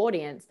corporate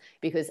audience,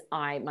 because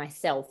I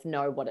myself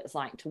know what it's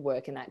like to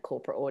work in that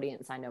corporate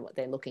audience. I know what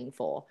they're looking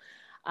for.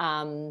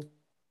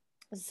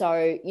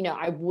 So, you know,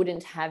 I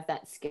wouldn't have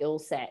that skill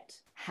set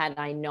had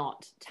I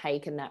not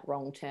taken that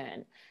wrong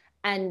turn.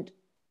 And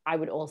I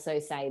would also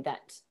say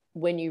that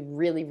when you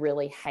really,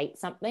 really hate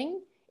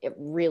something, it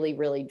really,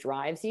 really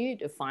drives you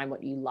to find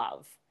what you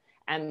love.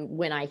 And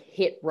when I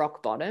hit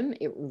rock bottom,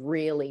 it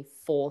really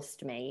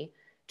forced me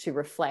to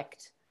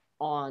reflect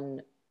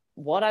on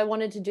what I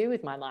wanted to do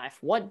with my life.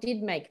 What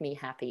did make me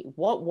happy?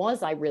 What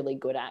was I really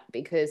good at?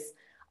 Because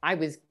I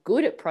was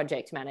good at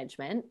project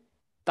management,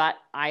 but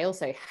I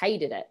also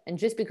hated it. And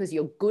just because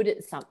you're good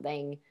at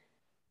something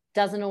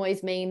doesn't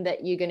always mean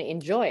that you're going to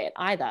enjoy it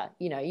either.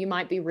 You know, you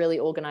might be really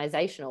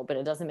organizational, but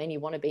it doesn't mean you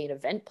want to be an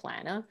event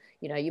planner.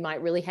 You know, you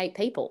might really hate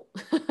people.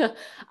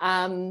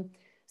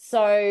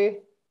 So,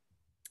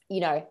 you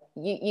know,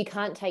 you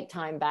can't take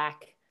time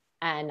back.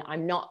 And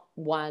I'm not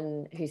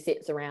one who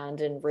sits around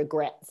and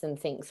regrets and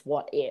thinks,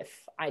 what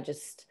if?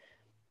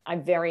 I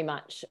very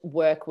much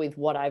work with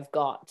what I've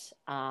got,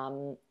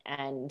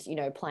 and, you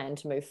know, plan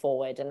to move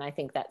forward. And I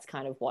think that's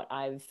kind of what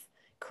I've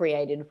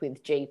created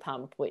with G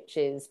Pump, which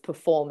is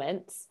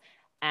performance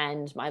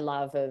and my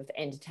love of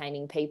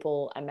entertaining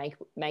people and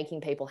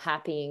making people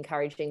happy,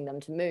 encouraging them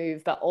to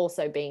move, but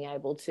also being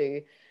able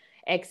to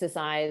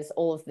exercise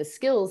all of the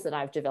skills that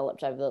I've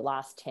developed over the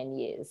last 10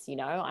 years. You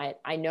know,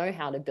 I know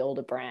how to build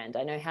a brand.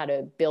 I know how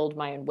to build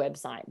my own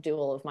website, do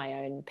all of my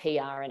own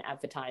PR and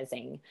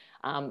advertising,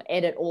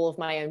 edit all of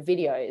my own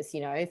videos, you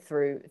know,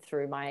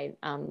 through my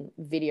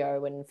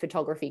video and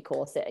photography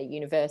course at a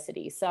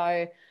university.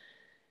 So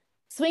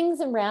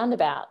swings and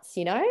roundabouts,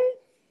 you know,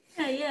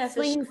 Yeah, for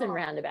swings sure. and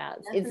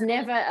roundabouts. Definitely. It's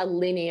never a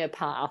linear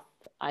path,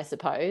 I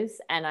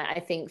suppose. And I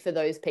think for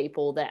those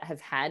people that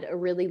have had a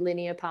really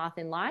linear path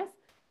in life,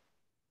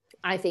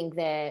 I think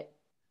they're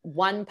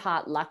one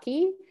part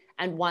lucky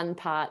and one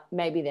part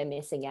maybe they're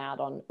missing out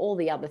on all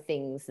the other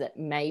things that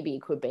maybe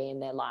could be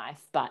in their life,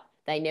 but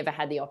they never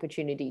had the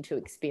opportunity to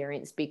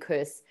experience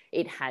because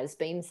it has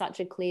been such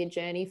a clear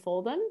journey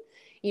for them,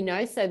 you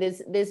know. So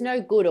there's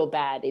no good or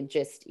bad, it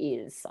just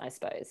is, I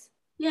suppose.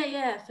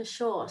 Yeah, for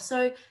sure.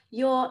 So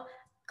your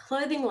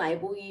clothing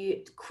label,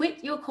 you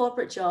quit your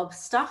corporate job,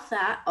 stuff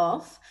that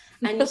off,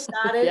 and you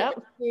started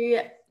Yep.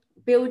 to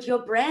build your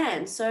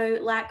brand. So,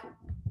 like,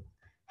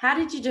 how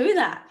did you do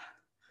that?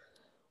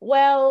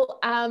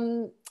 Well,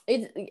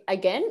 it's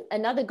again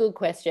another good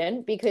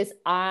question because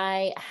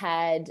I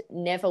had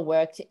never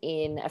worked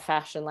in a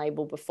fashion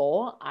label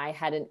before. I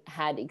hadn't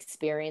had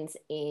experience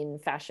in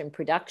fashion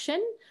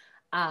production.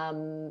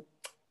 Um,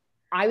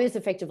 I was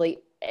effectively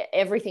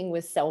everything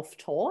was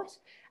self-taught,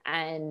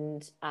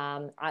 and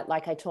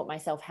I taught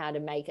myself how to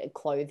make a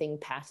clothing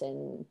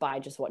pattern by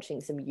just watching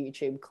some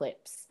YouTube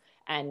clips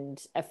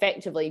and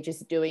effectively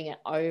just doing it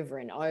over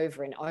and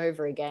over and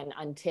over again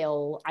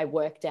until I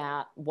worked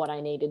out what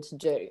I needed to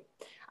do.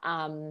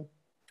 Um,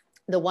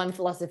 the one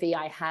philosophy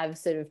I have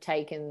sort of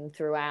taken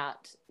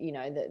throughout, you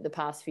know, the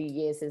past few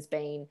years has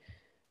been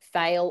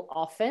fail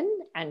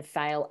often and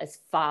fail as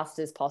fast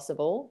as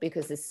possible,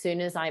 because as soon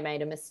as I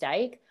made a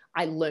mistake,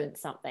 I learned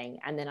something,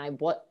 and then I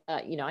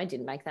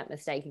didn't make that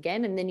mistake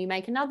again. And then you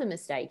make another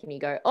mistake and you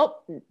go, oh,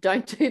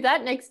 don't do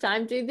that next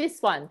time, do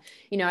this one,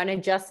 you know. And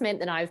it just meant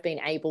that I've been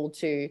able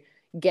to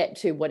get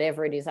to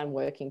whatever it is I'm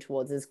working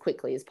towards as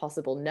quickly as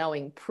possible,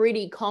 knowing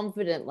pretty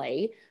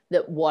confidently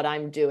that what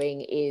I'm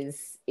doing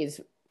is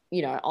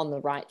you know, on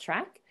the right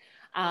track.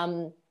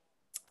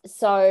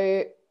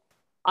 So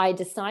I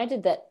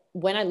decided that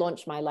when I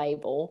launched my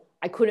label,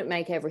 I couldn't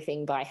make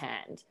everything by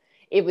hand.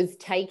 It was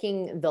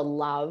taking the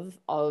love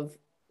of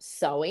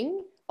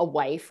sewing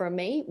away from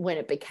me when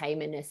it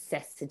became a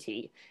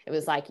necessity. It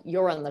was like,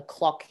 you're on the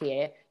clock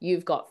here.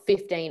 You've got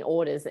 15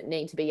 orders that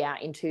need to be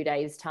out in 2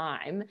 days'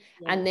 time.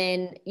 Yeah. And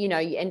then, you know,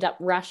 you end up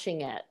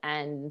rushing it.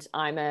 And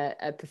I'm a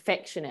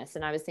perfectionist.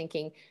 And I was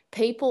thinking,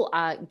 people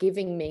are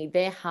giving me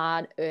their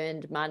hard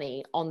earned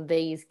money on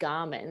these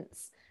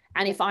garments.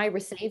 And if I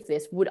receive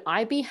this, would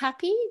I be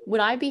happy?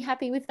 Would I be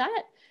happy with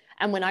that?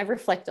 And when I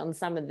reflect on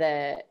some of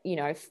the, you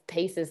know,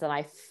 pieces that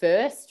I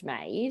first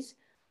made,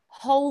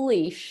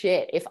 holy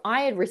shit, if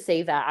I had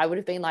received that, I would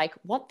have been like,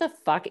 what the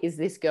fuck is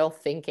this girl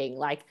thinking?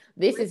 Like,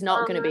 this is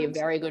not going to be a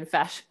very good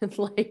fashion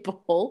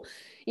label.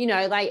 You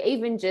know, like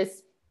even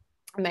just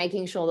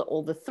making sure that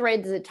all the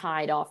threads are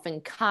tied off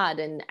and cut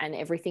and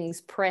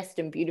everything's pressed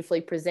and beautifully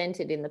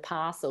presented in the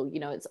parcel. You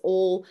know, it's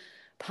all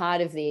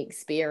part of the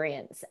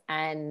experience.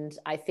 And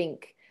I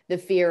think the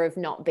fear of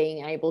not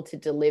being able to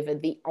deliver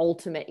the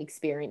ultimate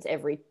experience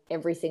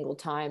every single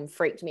time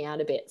freaked me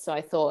out a bit. So I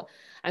thought,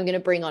 I'm going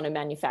to bring on a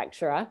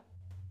manufacturer.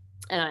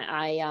 And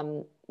I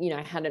you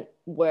know, hadn't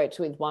worked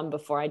with one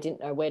before. I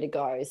didn't know where to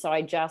go. So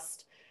I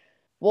just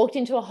walked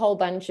into a whole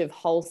bunch of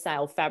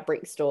wholesale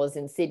fabric stores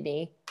in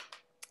Sydney.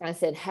 I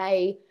said,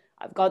 hey,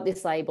 I've got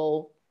this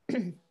label.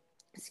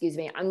 Excuse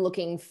me. I'm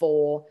looking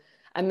for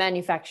a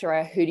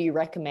manufacturer. Who do you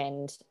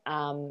recommend?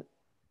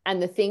 And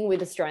the thing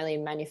with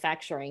Australian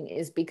manufacturing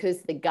is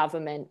because the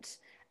government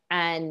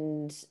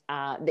and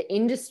the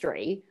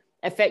industry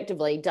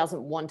effectively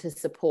doesn't want to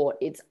support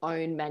its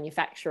own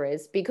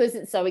manufacturers because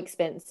it's so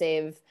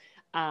expensive,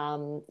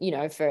 you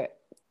know, for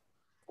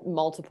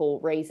multiple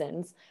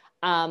reasons.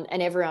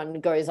 And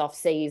everyone goes off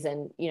seas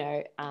and, you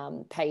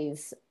know,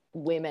 pays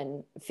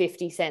women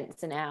 50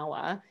 cents an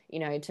hour, you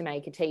know, to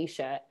make a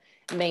t-shirt,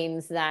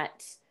 means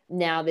that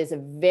now there's a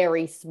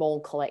very small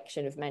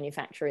collection of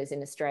manufacturers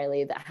in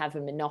Australia that have a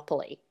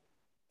monopoly,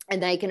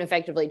 and they can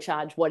effectively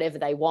charge whatever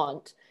they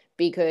want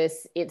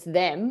because it's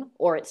them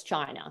or it's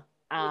China.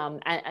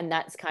 And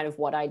that's kind of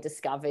what I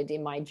discovered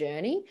in my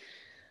journey.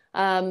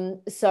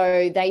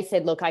 So they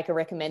said, look, I can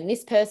recommend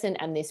this person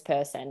and this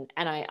person.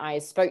 And I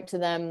spoke to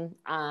them,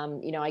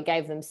 you know, I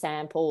gave them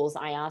samples.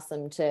 I asked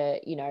them to,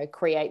 you know,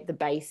 create the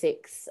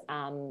basics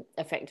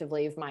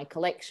effectively of my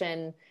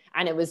collection.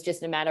 And it was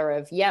just a matter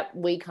of, yep,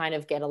 we kind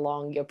of get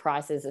along. Your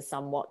prices are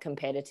somewhat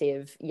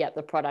competitive. Yep,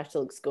 the product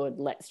looks good.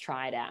 Let's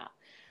try it out.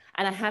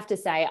 And I have to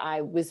say,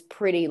 I was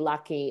pretty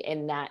lucky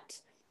in that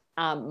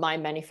my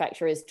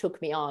manufacturers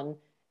took me on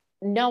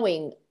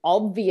knowing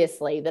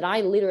obviously that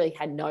I literally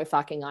had no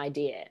fucking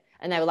idea.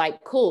 And they were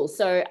like, cool.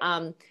 So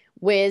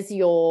where's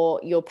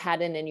your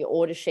pattern and your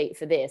order sheet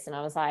for this? And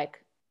I was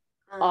like,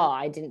 oh,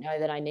 I didn't know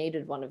that I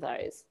needed one of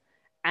those.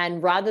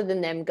 And rather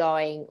than them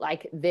going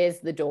like, there's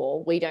the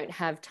door, we don't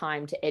have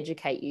time to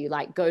educate you,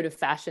 like go to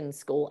fashion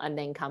school and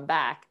then come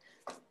back.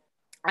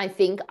 I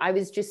think I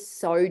was just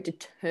so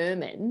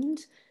determined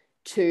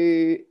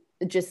to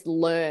just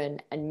learn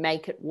and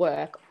make it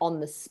work on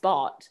the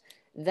spot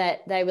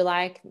that they were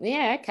like,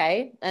 yeah,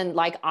 okay. And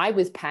like I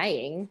was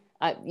paying,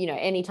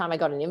 anytime I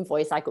got an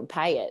invoice, I could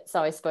pay it.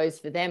 So I suppose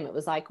for them, it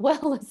was like,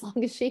 well, as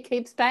long as she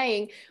keeps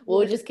paying,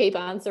 we'll just keep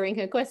answering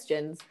her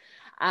questions.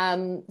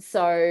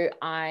 So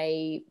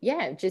I,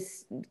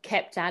 just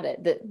kept at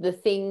it. The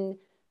thing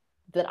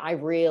that I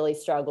really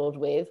struggled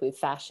with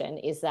fashion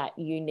is that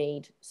you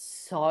need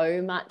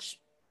so much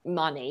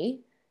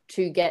money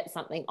to get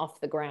something off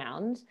the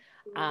ground.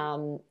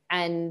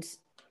 And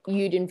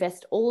you'd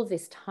invest all of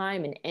this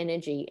time and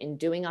energy in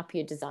doing up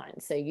your design.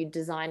 So you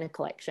design a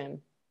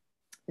collection,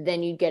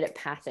 then you get it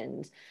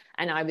patterned.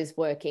 And I was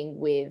working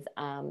with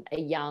a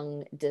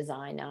young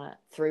designer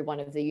through one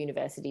of the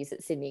universities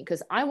at Sydney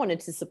because I wanted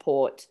to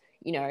support,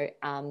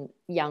 young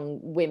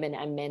women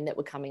and men that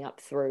were coming up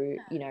through,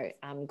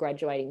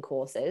 graduating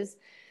courses.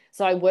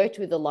 So I worked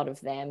with a lot of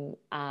them,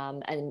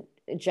 and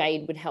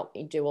Jade would help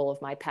me do all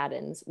of my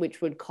patterns,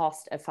 which would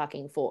cost a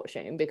fucking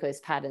fortune because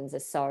patterns are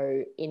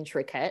so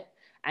intricate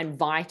and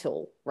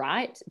vital,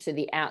 right, to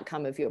the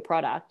outcome of your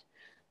product.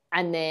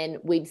 And then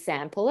we'd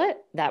sample it.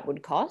 That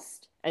would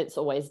cost. It's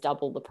always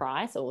double the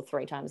price or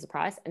 3 times the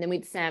price. And then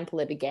we'd sample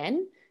it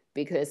again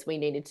because we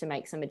needed to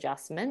make some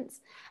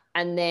adjustments.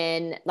 And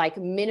then like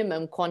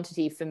minimum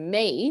quantity for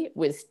me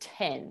was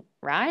 10,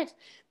 right?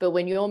 But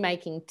when you're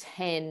making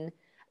 10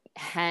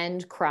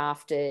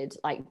 handcrafted,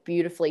 like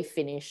beautifully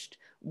finished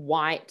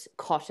white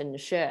cotton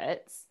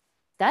shirts,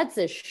 that's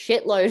a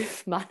shitload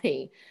of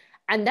money.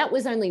 And that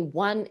was only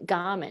one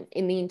garment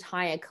in the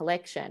entire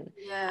collection.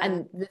 Yeah.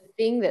 And the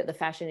thing that the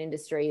fashion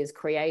industry has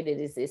created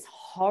is this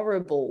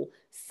horrible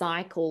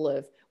cycle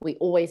of we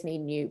always need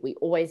new, we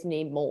always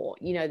need more.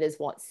 There's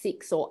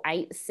 6 or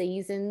 8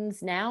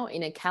 seasons now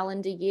in a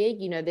calendar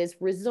year. There's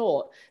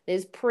resort,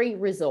 there's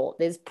pre-resort,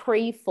 there's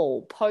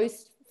pre-fall,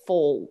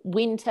 post-fall,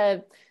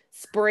 winter,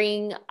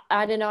 spring,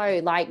 I don't know,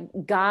 like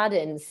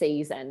garden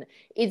season.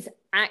 It's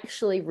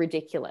actually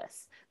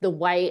ridiculous the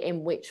way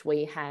in which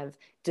we have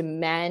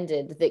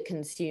demanded that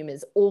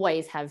consumers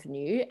always have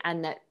new,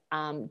 and that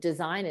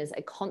designers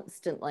are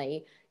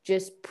constantly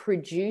just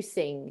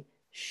producing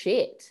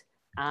shit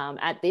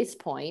at this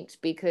point,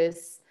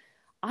 because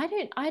I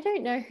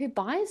don't know who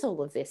buys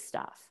all of this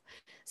stuff.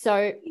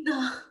 So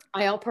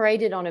I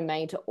operated on a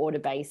made to order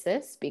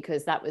basis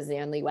because that was the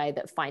only way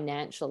that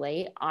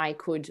financially I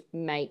could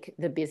make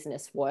the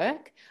business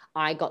work.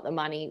 I got the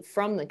money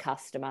from the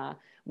customer,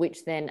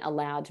 which then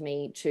allowed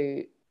me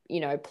to,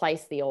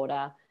 place the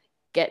order,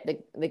 get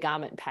the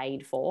garment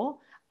paid for,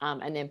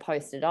 and then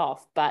post it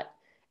off. But,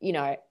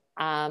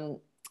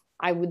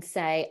 I would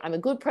say I'm a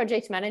good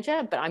project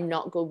manager, but I'm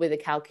not good with a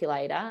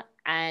calculator.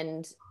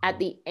 And at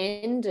the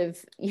end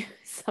of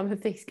some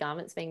of these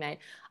garments being made,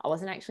 I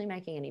wasn't actually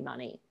making any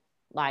money.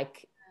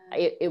 Like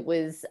it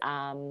was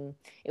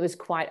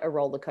quite a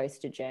roller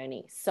coaster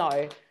journey.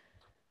 So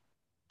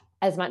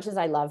as much as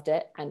I loved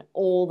it and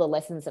all the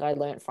lessons that I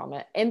learned from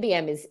it,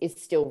 MBM is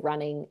still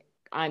running.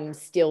 I'm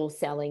still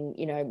selling,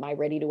 my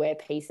ready to wear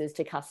pieces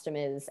to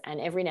customers.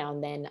 And every now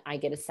and then I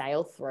get a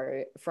sale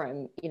through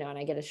from, and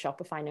I get a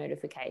Shopify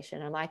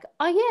notification. I'm like,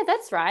 oh yeah,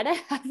 that's right, I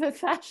have a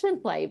fashion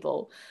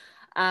label.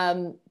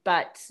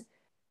 But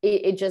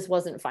it just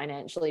wasn't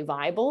financially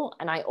viable.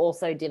 And I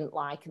also didn't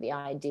like the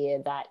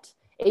idea that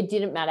it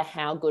didn't matter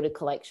how good a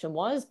collection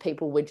was,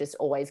 people were just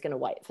always going to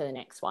wait for the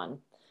next one.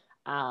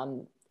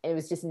 It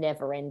was just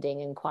never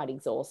ending and quite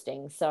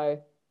exhausting. So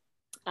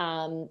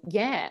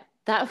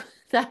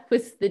that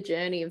was the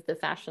journey of the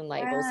fashion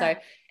label. So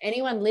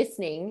anyone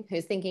listening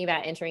who's thinking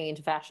about entering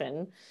into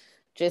fashion,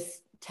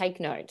 just take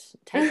note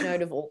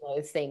of all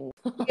those things.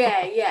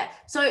 Yeah.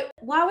 So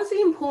why was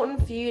it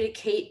important for you to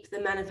keep the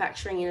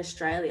manufacturing in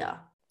Australia?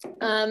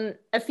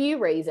 A few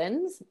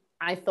reasons.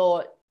 I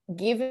thought,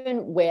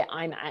 given where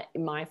I'm at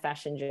in my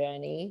fashion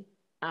journey,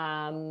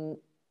 I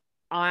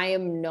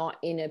am not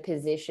in a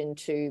position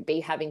to be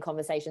having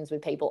conversations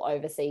with people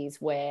overseas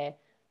where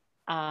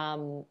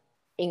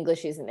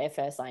English isn't their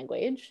first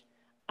language,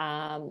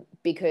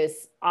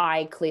 because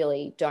I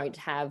clearly don't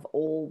have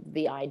all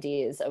the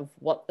ideas of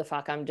what the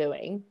fuck I'm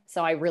doing.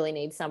 So I really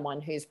need someone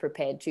who's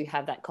prepared to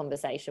have that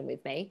conversation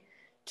with me.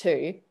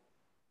 2,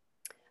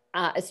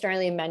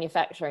 Australian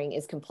manufacturing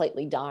is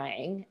completely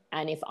dying.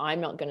 And if I'm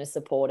not going to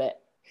support it,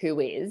 who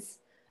is?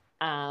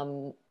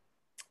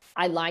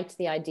 I liked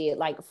the idea,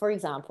 like, for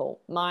example,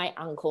 my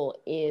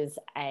uncle is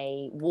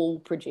a wool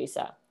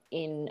producer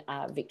in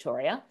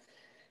Victoria.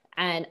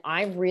 And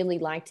I really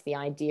liked the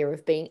idea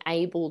of being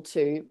able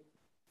to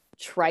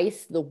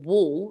trace the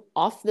wool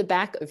off the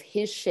back of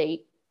his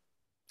sheep.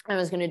 I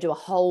was going to do a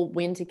whole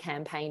winter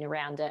campaign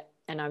around it.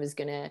 And I was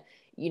going to,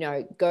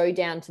 go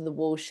down to the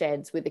wool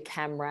sheds with a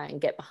camera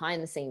and get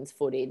behind the scenes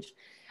footage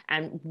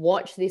and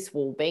watch this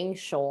wool being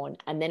shorn.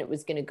 And then it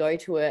was going to go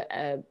to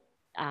a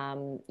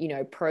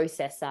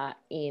processor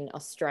in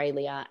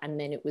Australia. And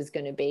then it was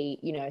going to be,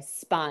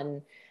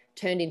 spun,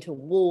 turned into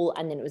wool,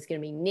 and then it was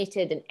going to be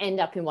knitted and end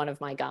up in one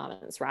of my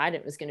garments, right?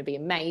 It was going to be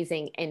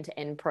amazing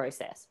end-to-end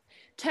process.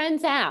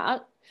 Turns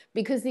out,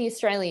 because the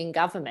Australian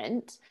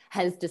government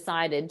has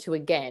decided to,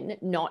 again,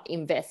 not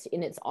invest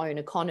in its own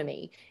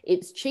economy,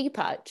 it's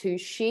cheaper to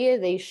shear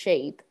these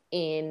sheep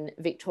in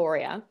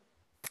Victoria,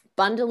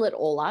 bundle it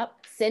all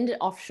up, send it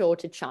offshore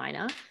to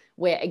China,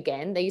 where,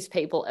 again, these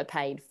people are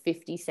paid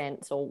 50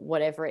 cents or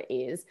whatever it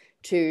is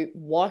to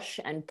wash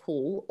and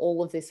pull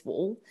all of this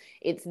wool.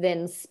 It's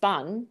then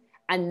spun,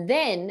 and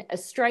then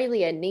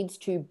Australia needs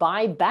to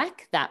buy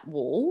back that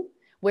wool,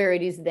 where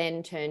it is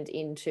then turned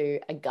into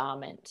a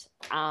garment.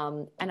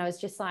 And I was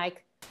just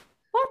like,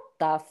 what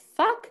the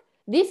fuck?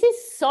 This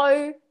is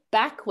so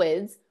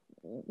backwards.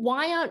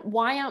 Why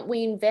aren't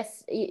we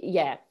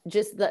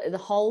just the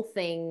whole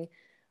thing.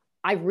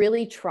 I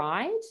really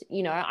tried,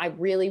 I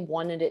really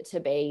wanted it to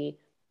be,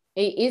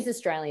 it is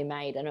Australian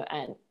made,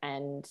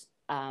 and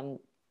I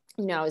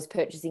was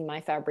purchasing my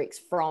fabrics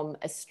from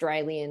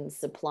Australian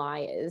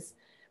suppliers,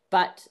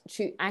 but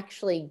to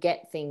actually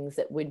get things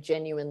that were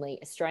genuinely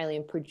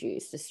Australian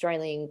produced,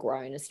 Australian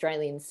grown,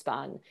 Australian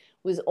spun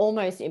was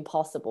almost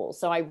impossible.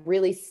 So I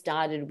really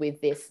started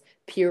with this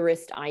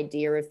purist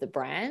idea of the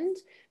brand.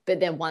 But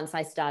then once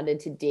I started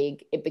to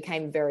dig, it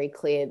became very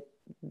clear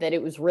that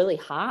it was really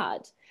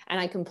hard. And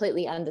I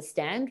completely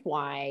understand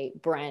why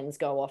brands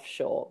go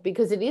offshore,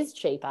 because it is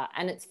cheaper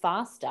and it's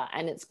faster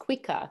and it's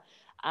quicker.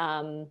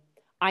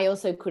 I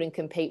also couldn't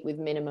compete with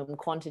minimum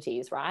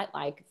quantities, right?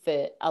 Like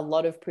for a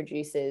lot of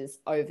producers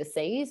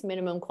overseas,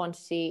 minimum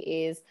quantity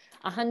is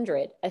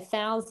 100,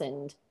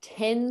 1,000,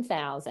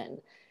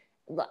 10,000.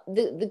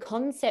 The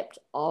concept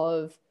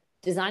of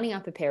designing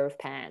up a pair of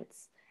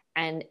pants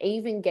and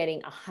even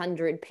getting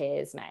 100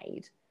 pairs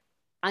made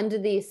under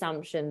the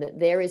assumption that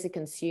there is a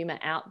consumer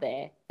out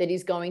there that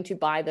is going to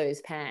buy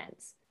those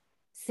pants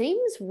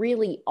seems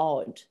really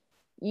odd.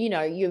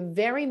 You're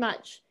very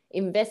much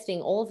investing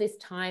all this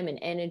time and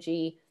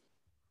energy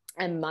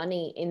and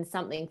money in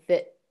something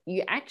that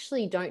you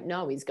actually don't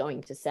know is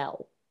going to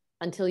sell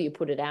until you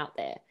put it out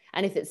there.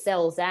 And if it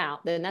sells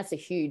out, then that's a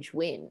huge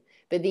win.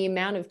 But the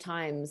amount of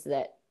times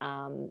that,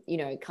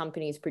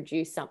 companies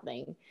produce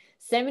something,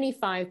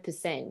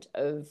 75%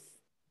 of,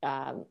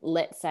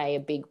 let's say, a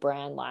big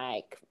brand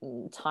like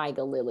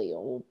Tiger Lily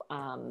or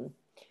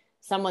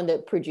someone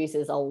that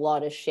produces a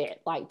lot of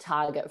shit, like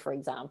Target, for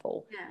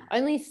example,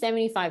 only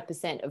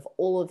 75% of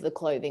all of the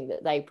clothing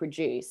that they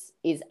produce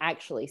is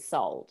actually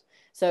sold.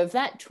 So if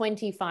that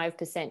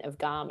 25% of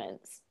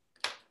garments,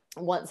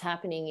 what's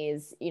happening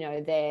is,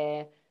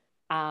 they're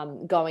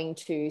going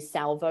to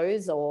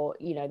salvos, or,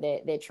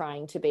 they're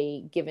trying to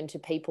be given to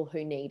people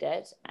who need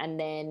it. And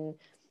then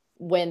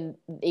when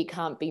it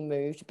can't be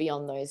moved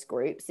beyond those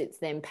groups, it's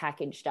then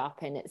packaged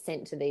up and it's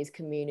sent to these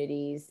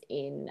communities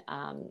in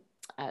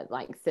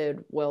like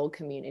third world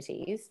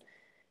communities.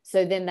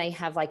 So then they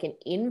have like an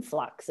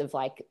influx of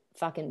like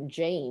fucking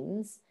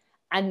jeans.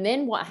 And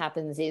then what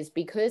happens is,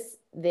 because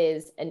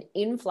there's an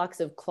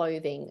influx of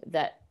clothing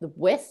that the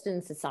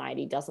Western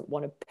society doesn't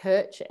want to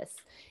purchase,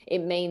 it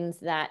means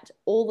that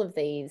all of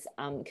these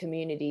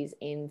communities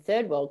in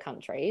third world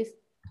countries,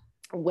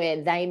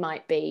 where they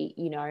might be,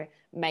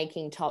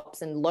 making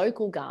tops and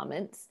local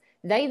garments,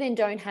 they then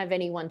don't have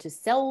anyone to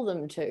sell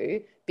them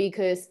to,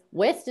 because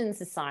Western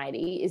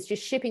society is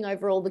just shipping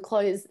over all the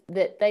clothes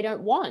that they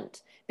don't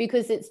want,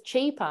 because it's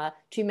cheaper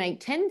to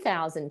make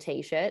 10,000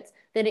 t-shirts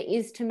than it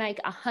is to make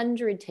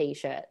 100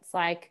 t-shirts.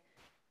 Like,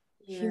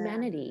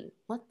 humanity,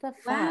 what the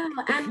fuck? Wow.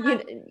 And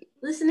like,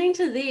 listening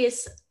to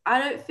this, I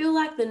don't feel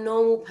like the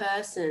normal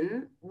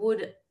person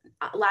would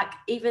like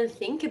even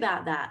think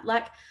about that.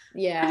 Like,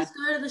 I just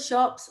go to the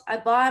shops, I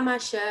buy my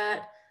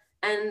shirt,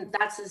 and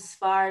that's as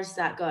far as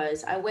that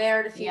goes. I wear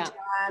it a few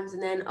times,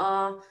 and then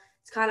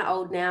it's kind of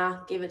old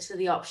now, give it to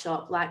the op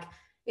shop. Like,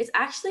 it's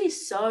actually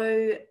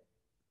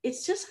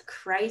it's just a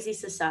crazy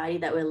society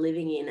that we're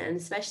living in. And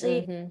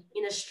especially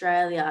in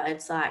Australia,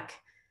 it's like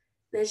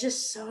there's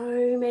just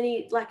so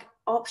many like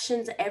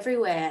options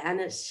everywhere, and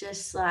it's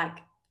just like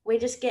we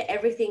just get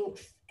everything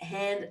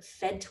hand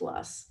fed to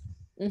us.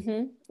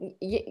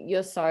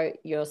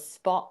 You're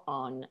spot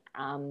on.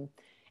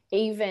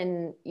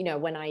 Even,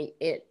 when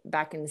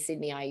back in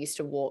Sydney, I used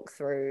to walk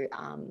through,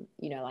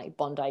 like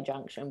Bondi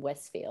Junction,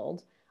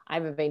 Westfield. I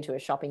haven't been to a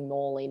shopping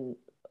mall in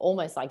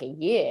almost like a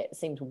year. It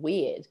seems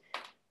weird.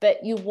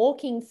 But you're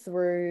walking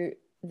through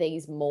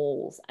these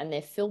malls and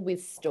they're filled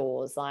with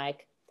stores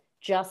like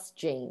Just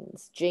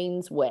Jeans,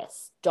 Jeans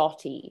West,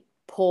 Dotti,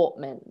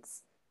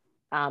 Portman's,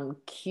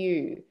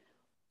 Q.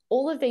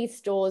 All of these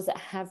stores that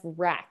have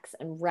racks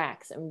and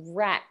racks and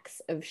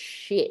racks of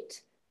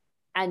shit,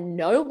 and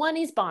no one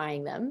is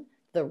buying them.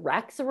 The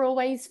racks are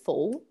always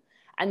full.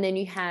 And then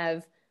you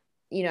have,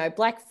 you know,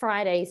 Black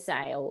Friday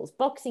sales,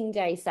 Boxing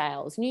Day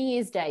sales, New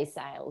Year's Day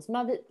sales,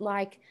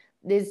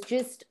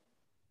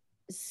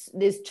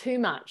 there's too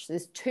much.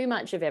 There's too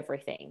much of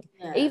everything.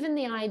 Yeah. Even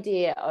the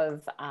idea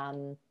of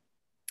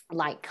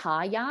like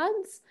car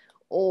yards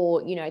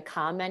or, you know,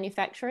 car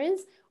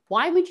manufacturers.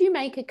 Why would you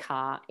make a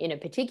car in a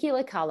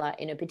particular color,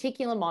 in a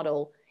particular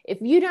model,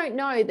 if you don't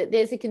know that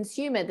there's a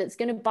consumer that's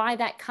going to buy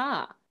that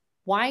car?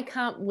 Why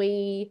can't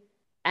we?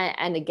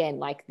 And again,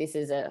 like it's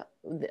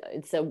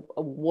a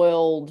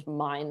world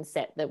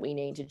mindset that we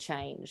need to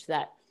change,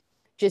 that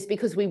just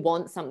because we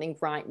want something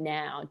right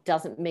now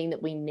doesn't mean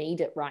that we need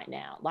it right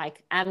now.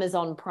 Like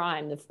Amazon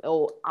Prime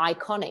or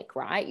Iconic,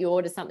 right? You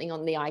order something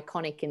on the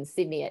Iconic in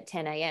Sydney at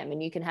 10 a.m.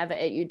 and you can have it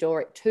at your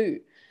door at 2.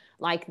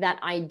 Like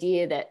that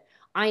idea that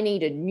I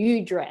need a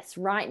new dress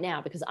right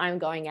now because I'm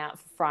going out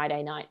for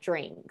Friday night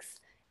drinks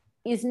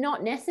is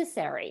not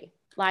necessary.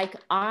 Like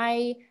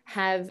I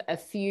have a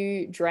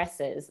few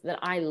dresses that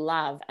I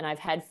love and I've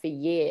had for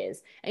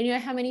years. And you know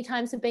how many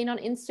times I've been on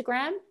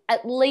Instagram?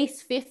 At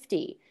least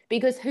 50.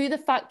 Because who the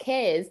fuck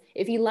cares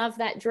if you love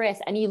that dress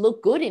and you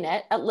look good in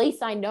it? At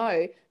least I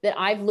know that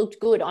I've looked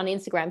good on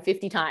Instagram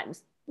 50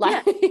 times.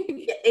 Like,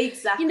 yeah,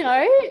 exactly. You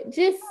know,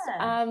 just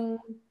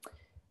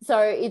so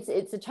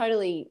it's a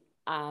totally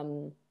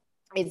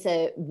it's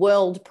a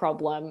world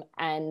problem,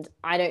 and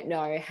I don't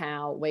know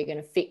how we're going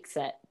to fix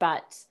it.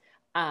 But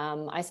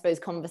I suppose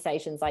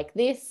conversations like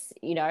this,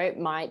 you know, it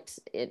might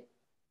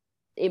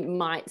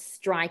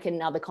strike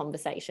another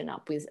conversation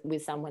up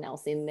with someone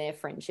else in their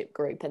friendship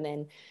group, and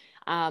then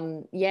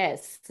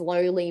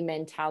slowly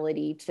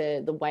mentality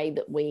to the way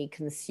that we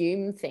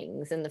consume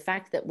things, and the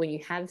fact that when you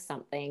have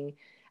something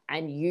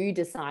and you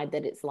decide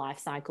that its life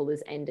cycle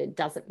has ended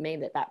doesn't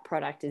mean that that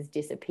product has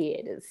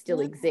disappeared. It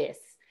still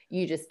exists.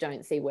 You just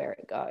don't see where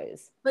it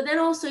goes. But then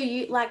also,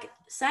 you like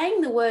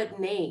saying the word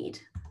need.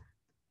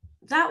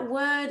 That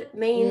word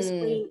means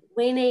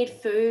we need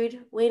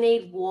food, we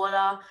need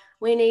water,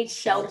 we need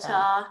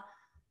shelter.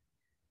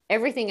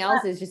 Everything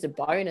else is just a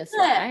bonus,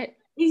 right?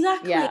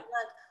 Exactly. Yeah. Like,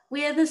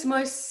 we are this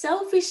most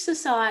selfish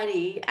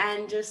society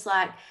and just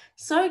like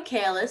so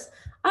careless.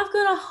 I've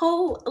got a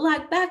whole,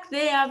 like back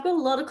there, I've got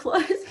a lot of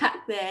clothes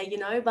back there, you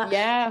know, but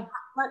yeah,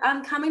 like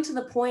I'm coming to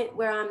the point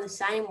where I'm the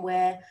same,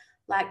 where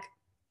like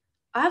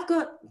I've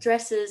got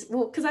dresses,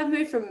 well, because I've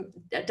moved from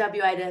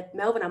WA to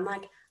Melbourne, I'm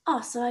like, oh,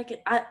 so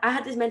I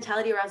had this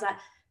mentality where I was like,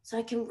 so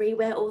I can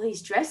rewear all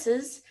these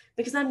dresses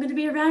because I'm going to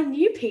be around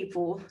new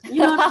people,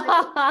 you know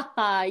what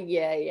I mean?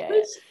 yeah.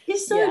 Which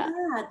is so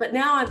bad. But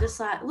now I'm just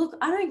like, look,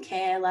 I don't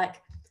care.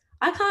 Like,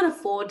 I can't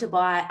afford to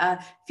buy a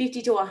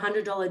 $50 to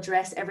 $100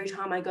 dress every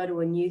time I go to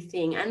a new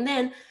thing. And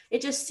then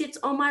it just sits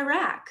on my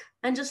rack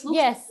and just looks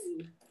at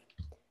me.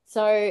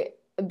 So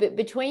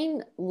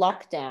between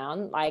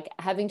lockdown, like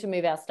having to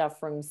move our stuff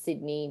from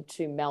Sydney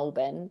to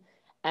Melbourne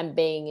and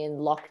being in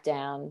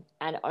lockdown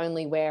and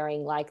only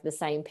wearing like the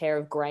same pair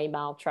of grey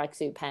male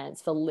tracksuit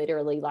pants for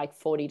literally like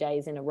 40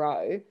 days in a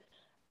row,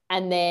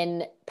 and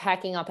then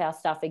packing up our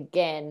stuff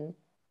again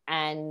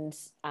and,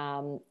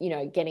 you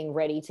know, getting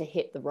ready to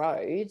hit the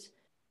road.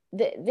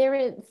 There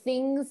are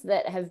things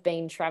that have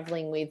been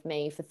traveling with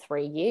me for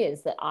 3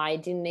 years that I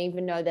didn't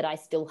even know that I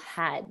still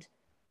had.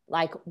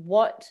 Like,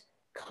 what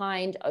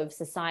kind of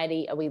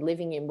society are we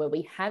living in where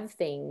we have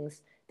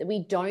things that we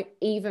don't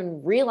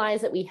even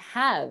realize that we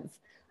have?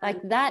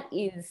 Like, that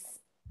is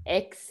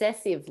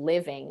excessive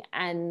living.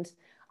 And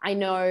I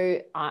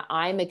know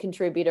I'm a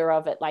contributor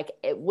of it. Like,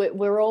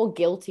 we're all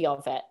guilty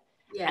of it.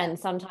 Yeah. And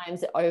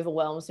sometimes it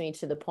overwhelms me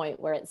to the point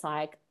where it's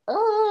like,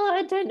 oh,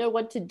 I don't know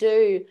what to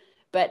do.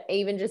 But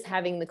even just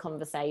having the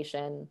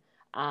conversation,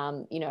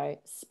 you know,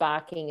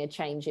 sparking a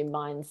change in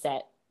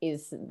mindset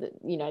is,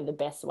 you know, the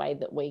best way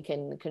that we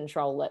can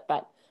control it.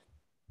 But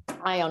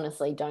I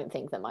honestly don't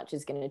think that much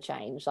is going to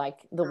change. Like,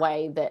 the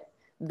way that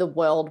the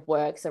world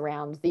works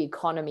around the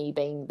economy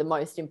being the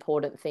most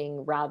important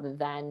thing rather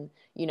than,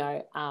 you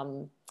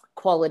know,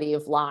 quality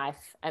of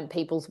life and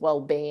people's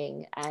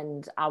well-being,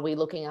 and are we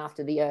looking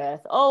after the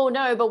earth? Oh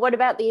no, but what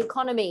about the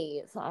economy?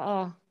 It's like,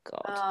 oh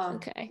god,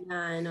 okay. No,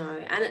 I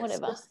know. And it's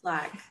just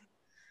like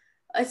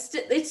it's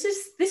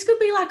just this could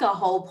be like a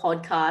whole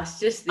podcast.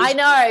 Just this, I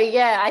know,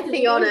 yeah. I think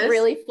we've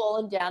really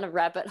fallen down a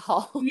rabbit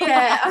hole.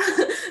 Yeah.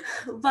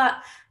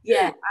 But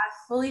yeah,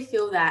 I fully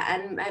feel that,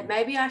 and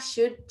maybe I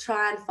should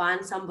try and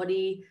find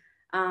somebody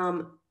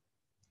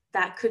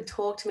that could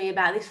talk to me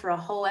about this for a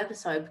whole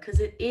episode, because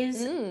it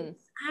is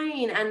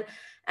insane.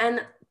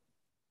 And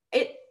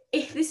it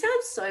this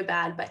sounds so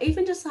bad, but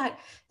even just like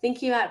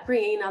thinking about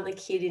bringing another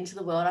kid into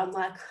the world, I'm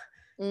like,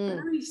 I'm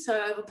going to be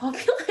so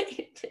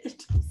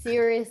overpopulated.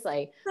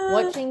 Seriously,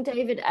 watching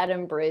David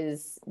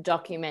Attenborough's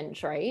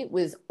documentary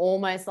was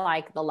almost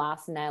like the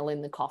last nail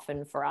in the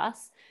coffin for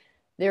us.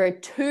 There are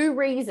 2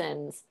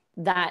 reasons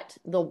that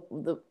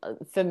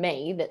for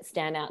me that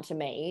stand out to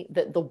me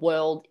that the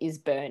world is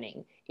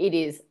burning. It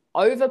is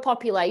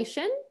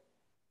overpopulation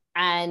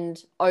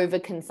and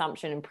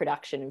overconsumption and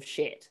production of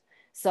shit.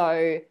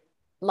 So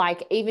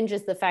like even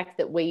just the fact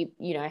that we,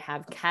 you know,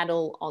 have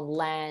cattle on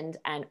land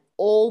and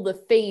all the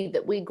feed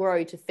that we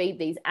grow to feed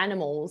these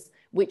animals,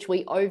 which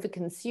we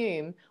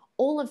overconsume,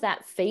 all of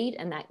that feed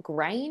and that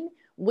grain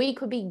we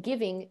could be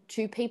giving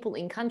to people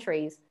in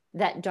countries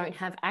that don't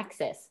have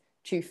access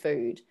to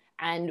food.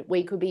 And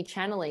we could be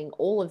channeling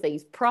all of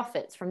these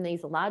profits from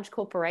these large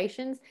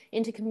corporations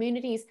into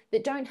communities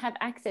that don't have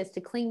access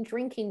to clean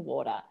drinking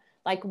water.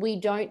 Like, we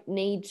don't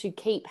need to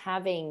keep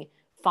having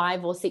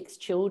 5 or 6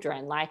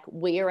 children. Like,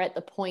 we are at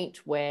the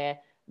point where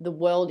the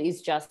world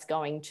is just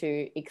going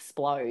to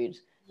explode.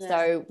 Yeah.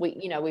 So we,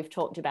 you know, we've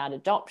talked about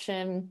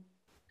adoption,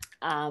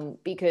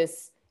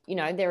 because, you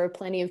know, there are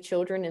plenty of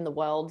children in the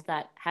world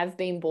that have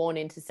been born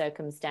into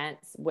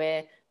circumstance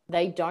where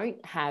they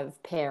don't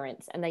have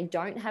parents and they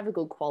don't have a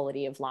good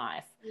quality of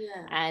life.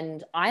 Yeah.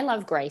 And I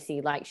love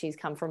Gracie, like, she's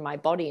come from my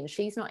body and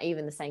she's not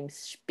even the same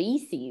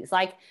species.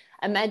 Like,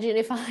 imagine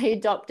if I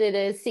adopted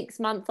a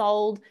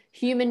 6-month-old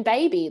human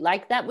baby,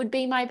 like, that would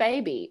be my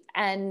baby.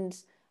 And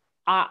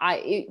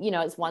you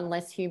know, it's one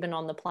less human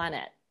on the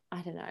planet.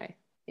 I don't know.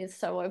 It's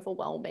so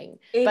overwhelming.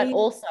 But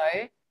also,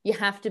 you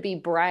have to be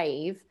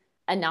brave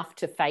enough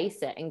to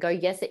face it and go,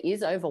 yes, it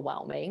is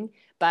overwhelming.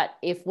 But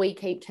if we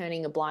keep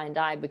turning a blind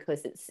eye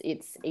because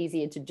it's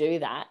easier to do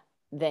that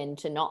than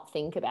to not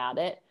think about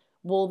it,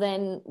 well,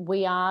 then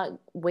we are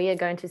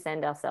going to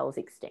send ourselves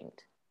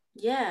extinct.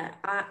 Yeah,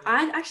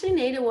 I actually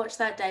need to watch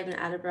that David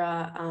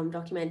Attenborough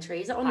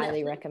documentary. Is it on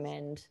Highly Netflix?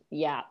 Recommend.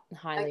 Yeah,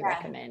 highly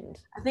recommend.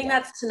 I think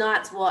that's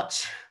tonight's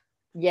watch.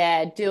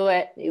 Yeah, do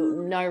it.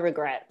 No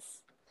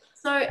regrets.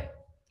 So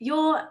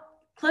your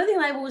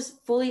clothing labels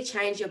fully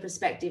changed your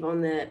perspective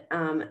on the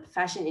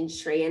fashion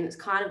industry, and it's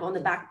kind of on the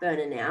back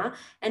burner now.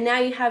 And now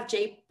you have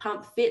G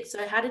Pump Fit.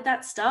 So how did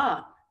that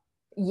start?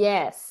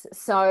 Yes.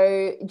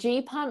 So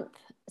G Pump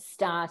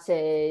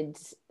started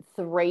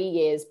 3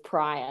 years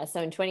prior.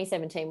 So in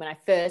 2017, when I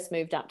first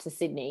moved up to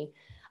Sydney,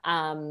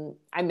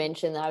 I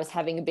mentioned that I was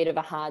having a bit of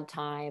a hard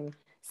time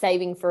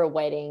saving for a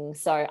wedding.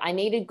 So I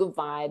needed good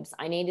vibes.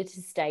 I needed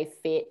to stay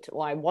fit,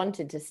 or I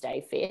wanted to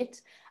stay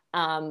fit.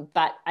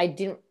 But I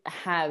didn't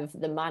have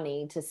the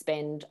money to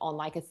spend on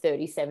like a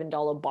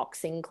 $37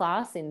 boxing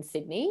class in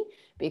Sydney,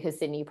 because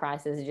Sydney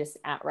prices are just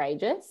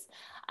outrageous.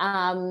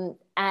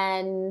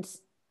 And,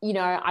 you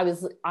know,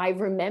 I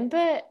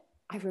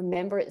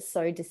remember it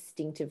so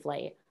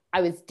distinctively. I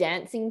was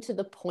dancing to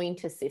the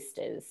Pointer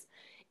Sisters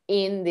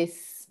in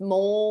this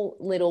small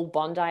little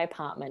Bondi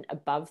apartment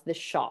above the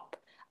shop.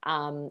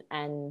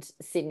 And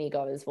Sydney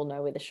goers will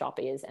know where the shop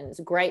is. And it's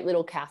a great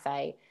little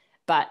cafe,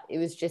 but it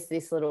was just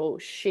this little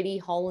shitty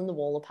hole in the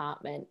wall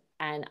apartment.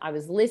 And I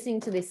was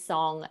listening to this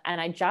song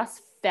and I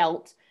just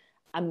felt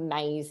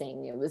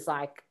amazing. It was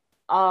like,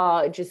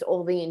 oh, just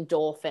all the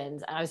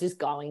endorphins. And I was just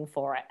going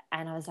for it.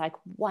 And I was like,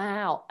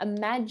 wow,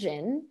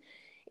 imagine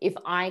if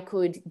I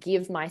could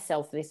give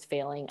myself this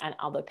feeling and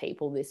other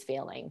people this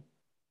feeling.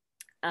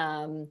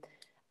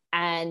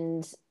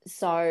 And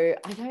so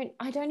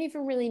I don't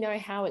even really know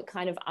how it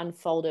kind of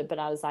unfolded, but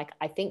I was like,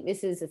 I think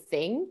this is a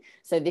thing.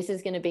 So this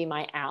is going to be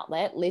my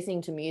outlet,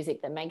 listening to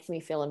music that makes me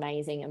feel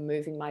amazing and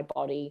moving my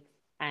body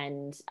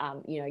and,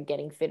 you know,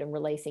 getting fit and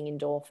releasing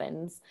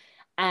endorphins.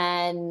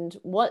 And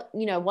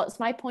what's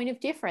my point of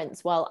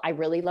difference? Well, I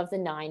really love the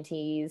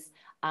 90s.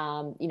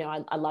 You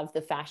know, I love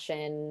the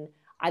fashion.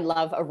 I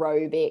love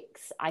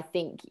aerobics. I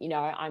think, you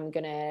know, I'm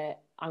going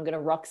to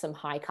rock some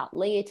high cut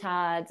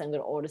leotards. I'm going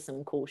to order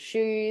some cool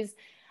shoes.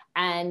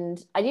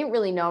 And I didn't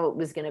really know it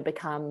was going to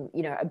become,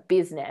 you know, a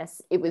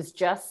business. It was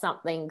just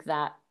something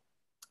that,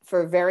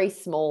 for a very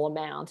small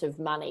amount of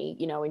money,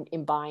 you know,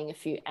 in buying a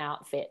few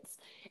outfits,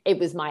 it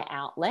was my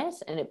outlet,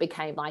 and it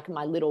became like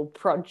my little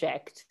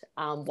project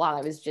while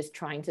I was just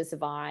trying to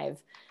survive.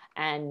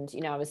 And,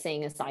 you know, I was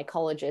seeing a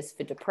psychologist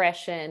for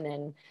depression,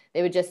 and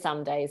there were just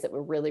some days that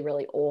were really,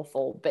 really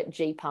awful. But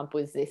G Pump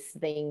was this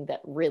thing that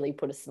really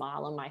put a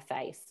smile on my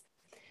face.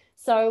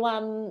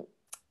 So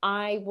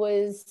I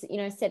was, you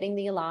know, setting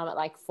the alarm at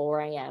like 4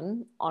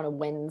 a.m. on a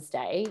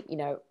Wednesday. You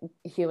know,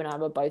 Hugh and I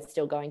were both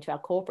still going to our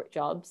corporate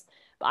jobs.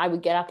 But I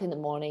would get up in the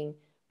morning,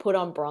 put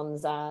on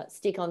bronzer,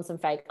 stick on some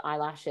fake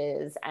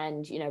eyelashes,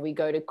 and, you know, we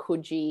go to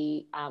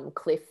Coogee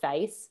Cliff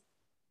Face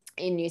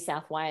in New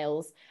South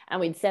Wales, and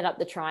we'd set up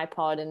the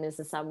tripod, and as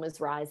the sun was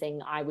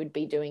rising, I would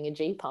be doing a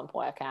G Pump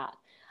workout.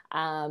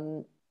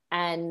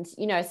 And,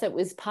 you know, so it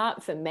was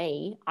part for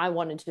me. I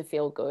wanted to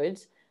feel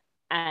good,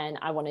 and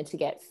I wanted to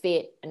get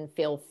fit and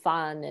feel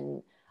fun,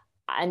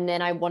 and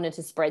then I wanted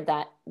to spread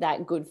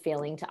that good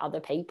feeling to other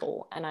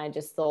people. And I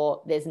just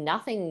thought, there's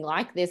nothing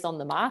like this on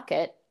the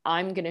market.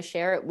 I'm going to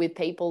share it with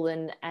people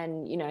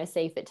and, you know,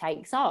 see if it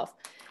takes off.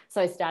 So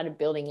I started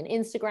building an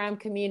Instagram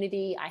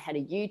community. I had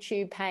a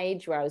YouTube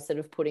page where I was sort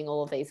of putting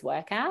all of these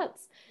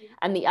workouts.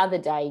 And the other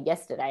day,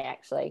 yesterday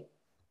actually,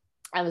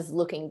 I was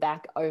looking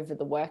back over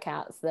the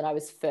workouts that I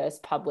was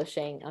first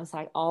publishing. I was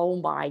like, oh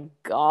my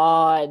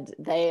God,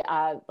 they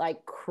are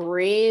like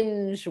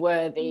cringe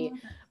worthy.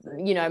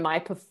 You know, my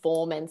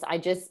performance, I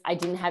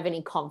didn't have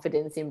any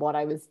confidence in what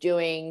I was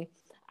doing.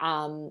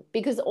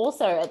 Because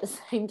also at the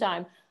same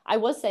time, I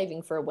was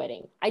saving for a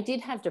wedding. I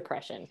did have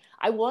depression.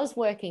 I was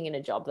working in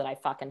a job that I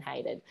fucking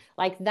hated.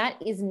 Like,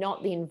 that is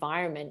not the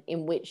environment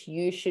in which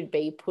you should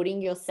be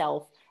putting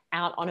yourself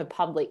out on a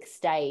public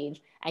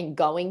stage and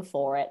going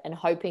for it and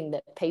hoping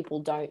that people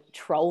don't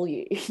troll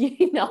you,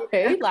 you know,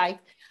 like,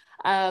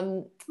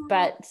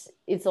 but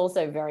it's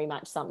also very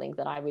much something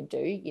that I would do,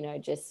 you know,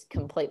 just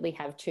completely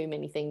have too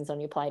many things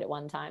on your plate at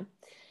one time.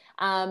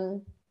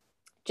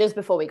 Just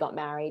before we got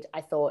married, I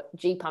thought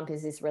G Pump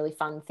is this really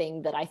fun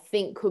thing that I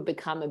think could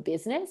become a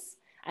business.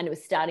 And it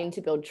was starting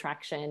to build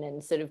traction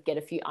and sort of get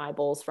a few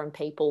eyeballs from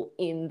people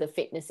in the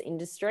fitness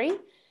industry.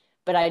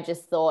 But I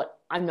just thought,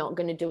 I'm not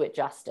going to do it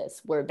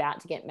justice. We're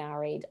about to get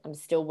married. I'm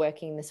still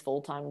working this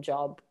full-time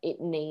job. It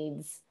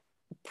needs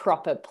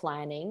proper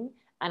planning,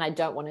 and I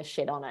don't want to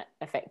shit on it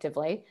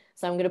effectively.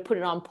 So I'm going to put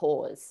it on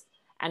pause,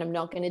 and I'm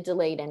not going to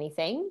delete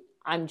anything.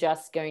 I'm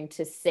just going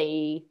to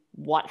see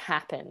what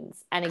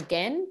happens. And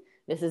again,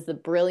 this is the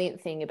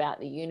brilliant thing about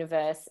the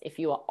universe. If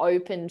you are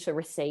open to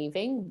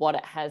receiving what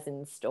it has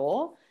in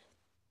store,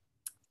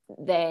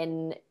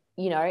 then,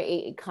 you know,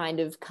 it kind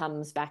of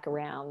comes back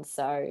around.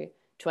 So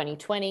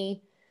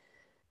 2020,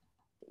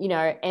 you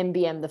know,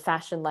 MBM, the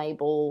fashion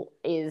label,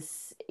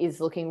 is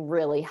looking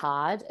really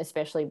hard,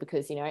 especially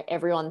because, you know,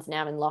 everyone's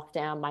now in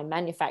lockdown. My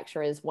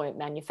manufacturers weren't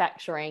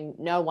manufacturing.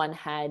 No one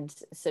had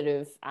sort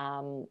of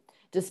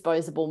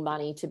disposable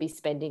money to be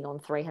spending on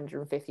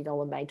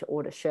 $350 made to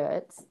order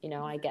shirts. You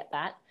know, I get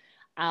that.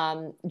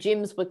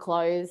 Gyms were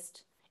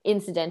closed.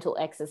 Incidental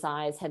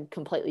exercise had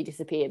completely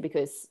disappeared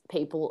because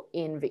people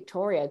in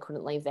Victoria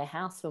couldn't leave their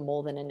house for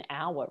more than an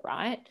hour,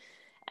 right?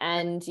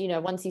 And, you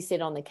know, once you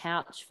sit on the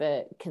couch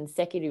for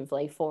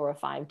consecutively 4 or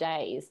 5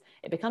 days,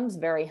 it becomes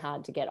very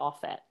hard to get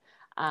off it.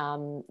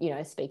 You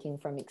know, speaking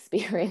from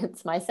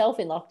experience myself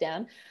in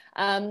lockdown.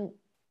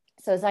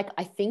 So it's like,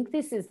 I think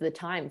this is the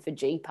time for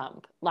G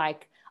Pump.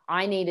 Like,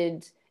 I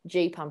needed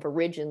G Pump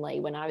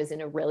originally when I was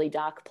in a really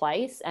dark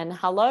place. And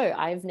hello,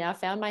 I've now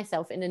found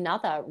myself in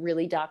another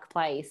really dark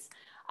place.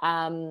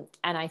 And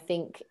I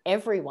think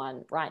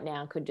everyone right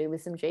now could do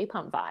with some G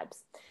Pump vibes.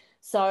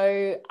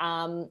 So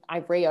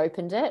I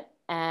reopened it,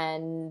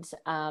 and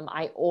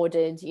I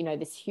ordered, you know,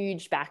 this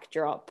huge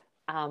backdrop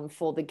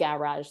for the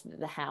garage,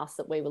 the house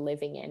that we were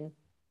living in.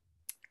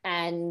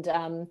 And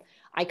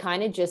I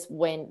kind of just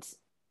went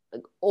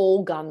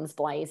all guns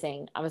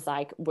blazing. I was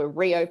like, we're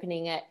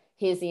reopening it.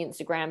 Here's the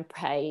Instagram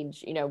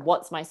page. You know,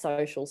 what's my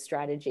social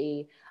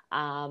strategy?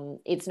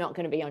 It's not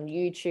going to be on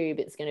YouTube.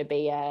 It's going to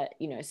be a,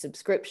 you know,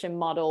 subscription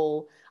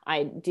model.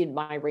 I did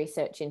my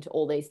research into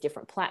all these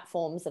different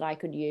platforms that I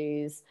could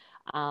use.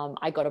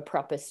 I got a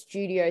proper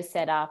studio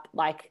set up.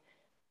 Like,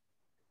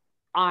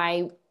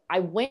 I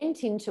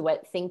went into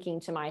it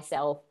thinking to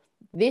myself,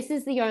 this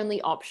is the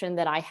only option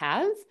that I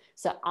have.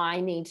 So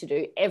I need to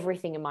do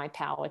everything in my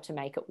power to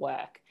make it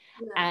work.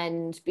 Yeah.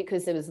 And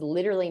because there was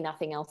literally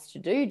nothing else to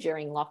do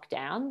during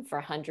lockdown for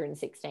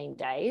 116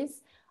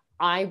 days,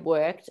 I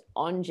worked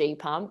on G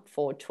Pump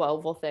for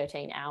 12 or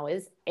 13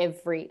 hours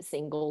every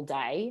single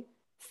day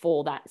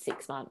for that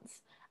 6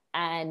 months.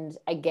 And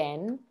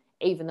again,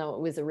 even though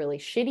it was a really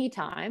shitty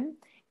time,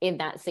 in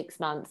that 6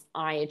 months,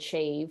 I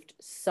achieved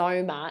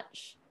so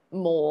much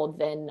more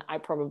than I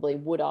probably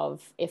would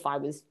have if I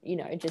was, you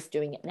know, just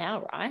doing it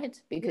now, right?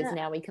 Because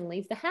now we can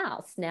leave the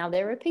house. Now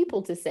there are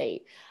people to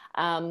see.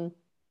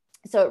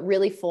 So it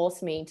really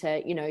forced me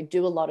to, you know,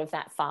 do a lot of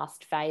that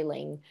fast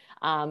failing.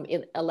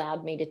 It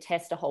allowed me to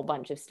test a whole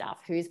bunch of stuff.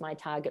 Who's my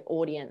target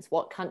audience?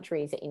 What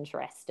countries are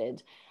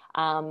interested?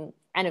 And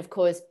of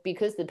course,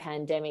 because the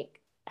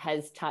pandemic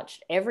has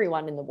touched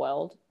everyone in the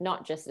world,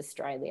 not just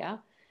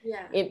Australia,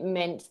 it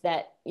meant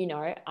that, you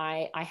know,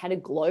 I had a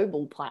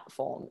global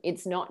platform.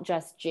 It's not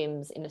just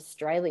gyms in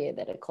Australia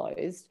that are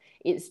closed.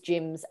 It's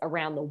gyms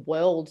around the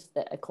world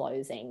that are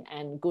closing,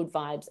 and good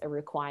vibes are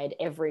required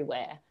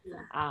everywhere.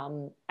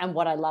 And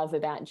what I love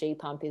about G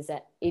Pump is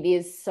that it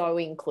is so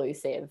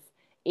inclusive.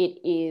 It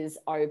is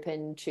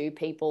open to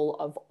people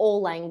of all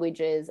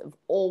languages, of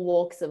all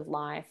walks of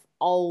life,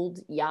 old,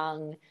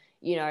 young.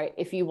 You know,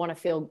 if you want to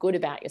feel good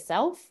about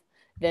yourself,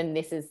 then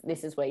this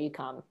is where you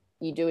come.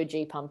 You do a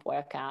G Pump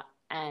workout,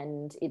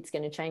 and it's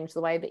going to change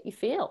the way that you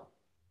feel.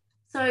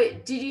 So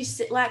did you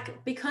see,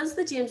 like, because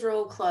the gyms were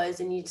all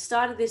closed and you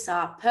started this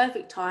up,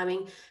 perfect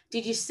timing,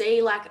 did you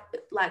see like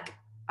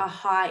a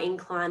high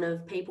incline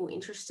of people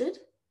interested?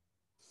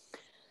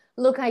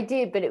 Look, I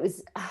did, but it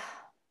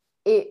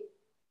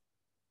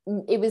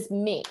was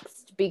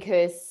mixed,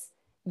 because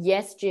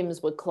yes,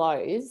 gyms were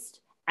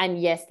closed,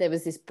 and yes, there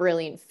was this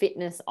brilliant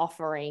fitness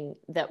offering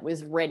that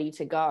was ready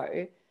to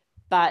go,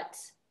 but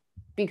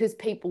because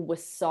people were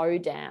so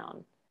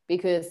down,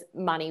 because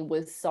money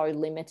was so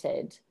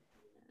limited,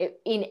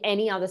 in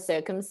any other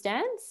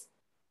circumstance,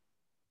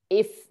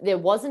 if there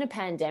wasn't a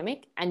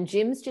pandemic and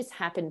gyms just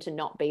happened to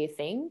not be a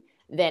thing,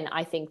 then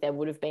I think there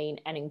would have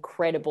been an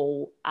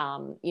incredible,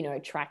 you know,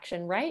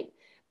 traction rate.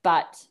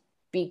 But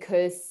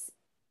because,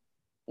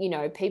 you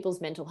know,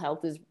 people's mental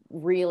health is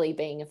really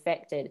being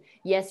affected,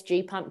 yes,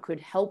 G Pump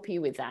could help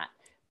you with that,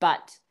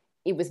 but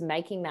it was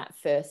making that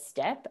first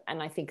step.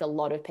 And I think a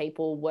lot of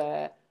people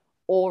were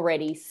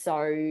already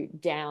so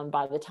down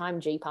by the time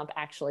G Pump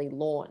actually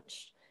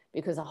launched,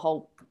 because a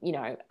whole,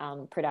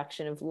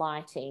 production of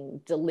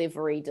lighting,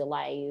 delivery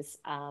delays,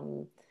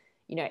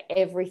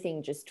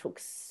 everything just took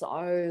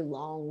so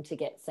long to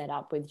get set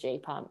up with G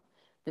Pump,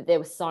 that there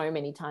were so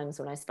many times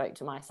when I spoke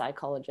to my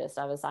psychologist,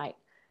 I was like,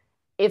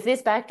 if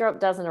this backdrop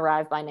doesn't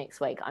arrive by next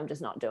week, I'm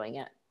just not doing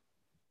it.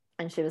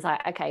 And she was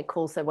like, okay,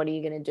 cool. So what are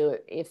you going to do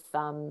if,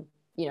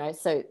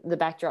 so the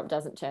backdrop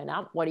doesn't turn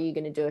up? What are you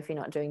going to do if you're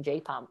not doing G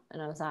Pump?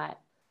 And I was like,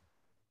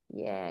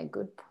 yeah,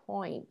 good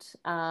point.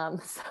 So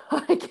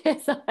I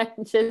guess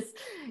I'm just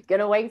going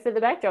to wait for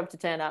the backdrop to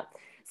turn up.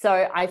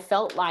 So I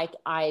felt like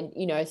I,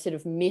 sort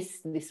of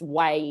missed this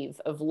wave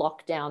of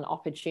lockdown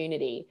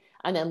opportunity.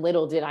 And then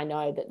little did I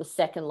know that the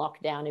second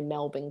lockdown in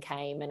Melbourne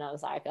came, and I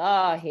was like,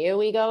 oh, here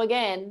we go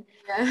again.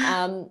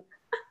 Yeah.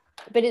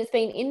 But it's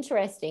been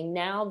interesting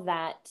now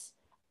that,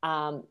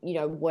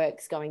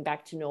 work's going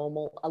back to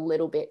normal a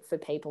little bit for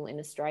people in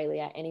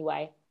Australia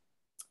anyway.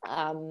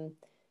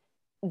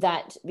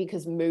 That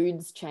because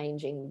mood's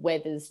changing,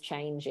 weather's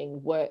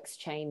changing, work's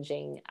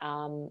changing,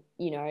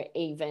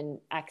 even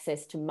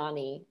access to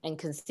money and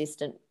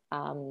consistent,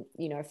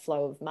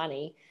 flow of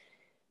money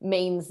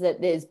means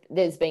that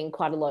there's been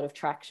quite a lot of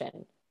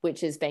traction,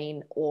 which has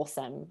been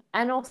awesome.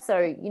 And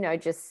also,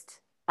 just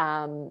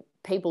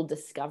people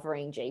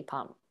discovering G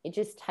Pump. It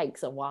just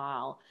takes a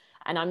while.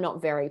 And I'm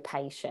not very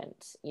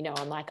patient.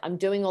 I'm like, I'm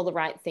doing all the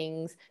right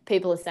things.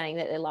 People are saying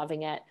that they're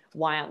loving it.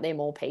 Why aren't there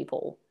more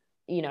people,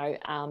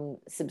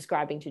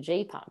 subscribing to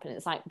G Pump? And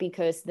it's like,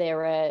 because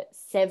there are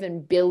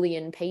 7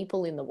 billion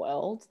people in the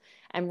world.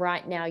 And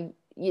right now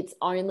it's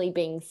only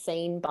being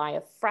seen by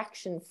a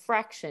fraction,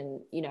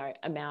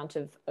 amount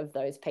of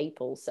those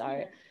people. So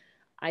yeah.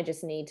 I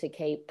just need to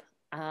keep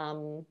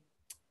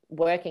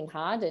working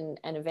hard, and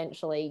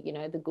eventually,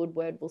 the good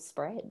word will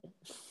spread.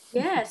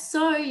 Yeah,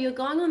 so you're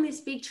going on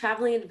this big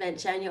traveling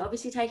adventure and you're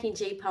obviously taking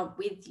G Pump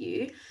with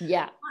you.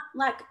 Yeah.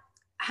 Like,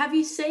 have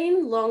you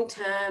seen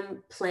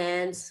long-term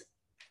plans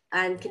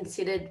and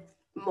considered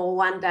more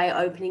one day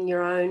opening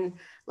your own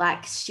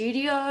like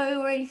studio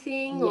or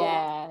anything?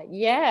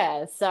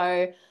 Yeah.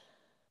 So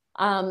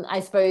I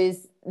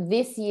suppose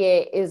this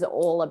year is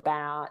all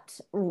about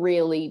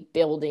really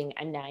building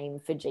a name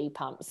for G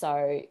Pump.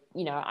 So,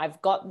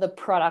 I've got the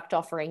product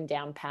offering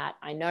down pat.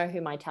 I know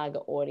who my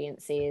target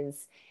audience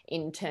is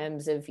in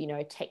terms of,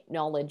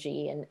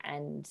 technology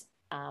and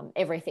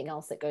everything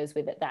else that goes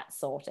with it. That's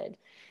sorted.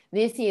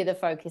 This year, the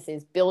focus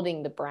is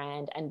building the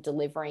brand and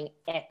delivering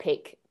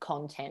epic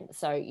content.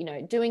 So,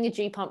 doing a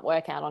G Pump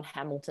workout on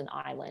Hamilton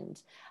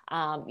Island,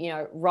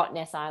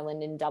 Rottnest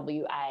Island in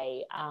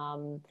WA,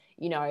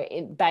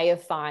 in Bay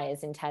of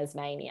Fires in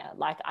Tasmania.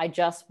 Like, I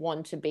just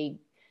want to be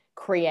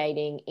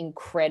creating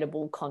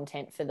incredible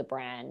content for the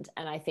brand.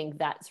 And I think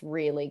that's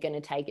really going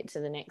to take it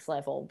to the next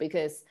level,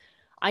 because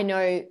I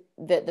know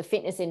that the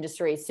fitness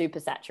industry is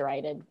super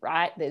saturated,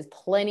 right? There's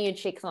plenty of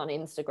chicks on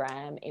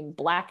Instagram in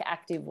black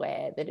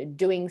activewear that are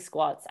doing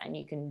squats, and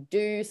you can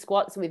do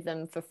squats with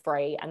them for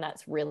free, and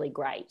that's really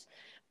great.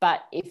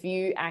 But if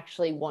you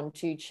actually want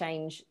to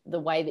change the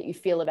way that you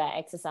feel about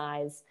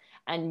exercise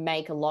and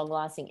make a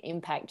long-lasting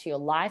impact to your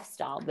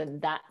lifestyle, then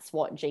that's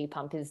what G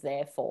Pump is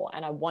there for.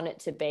 And I want it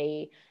to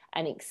be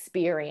an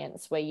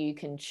experience where you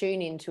can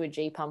tune into a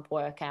G Pump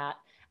workout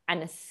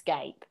and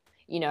escape.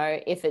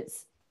 If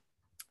it's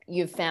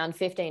you've found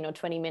 15 or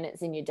 20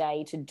 minutes in your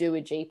day to do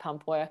a G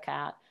Pump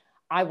workout,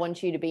 I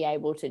want you to be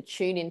able to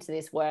tune into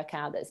this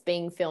workout that's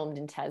being filmed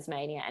in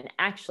Tasmania and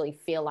actually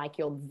feel like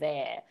you're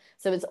there.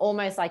 So it's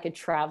almost like a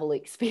travel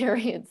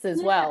experience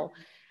as well.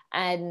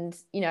 And,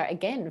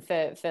 again,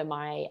 for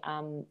my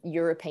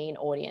European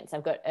audience,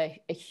 I've got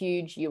a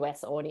huge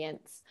US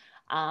audience,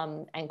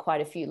 and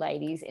quite a few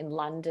ladies in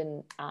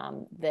London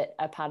that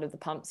are part of the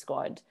Pump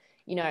Squad.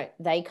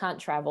 They can't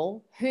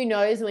travel. Who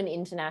knows when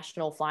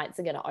international flights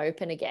are going to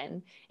open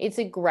again? It's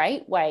a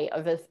great way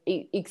of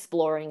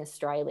exploring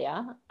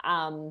Australia.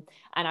 And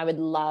I would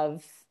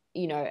love,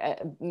 a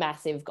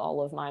massive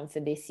goal of mine for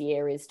this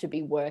year is to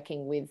be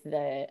working with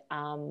the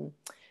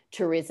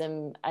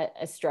Tourism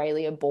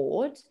Australia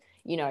board,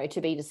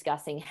 to be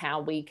discussing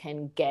how we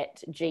can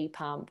get G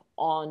Pump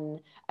on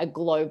a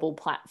global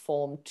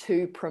platform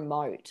to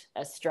promote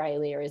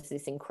Australia as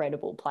this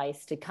incredible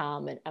place to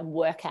come and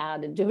work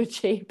out and do a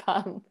G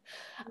Pump.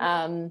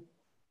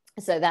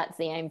 So that's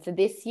the aim for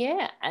this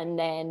year. And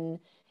then,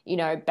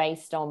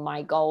 based on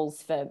my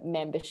goals for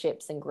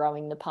memberships and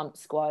growing the Pump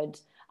Squad,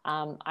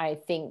 I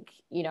think,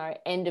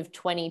 end of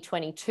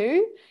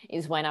 2022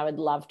 is when I would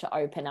love to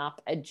open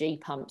up a G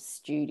Pump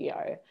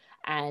studio.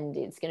 And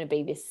it's going to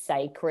be this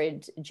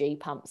sacred G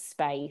Pump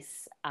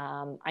space.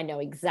 I know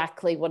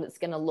exactly what it's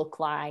going to look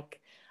like.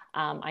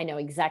 I know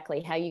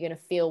exactly how you're going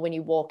to feel when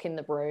you walk in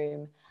the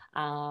room.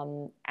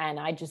 And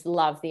I just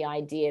love the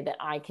idea that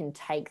I can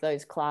take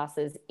those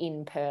classes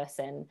in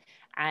person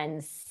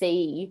and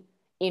see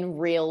in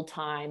real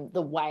time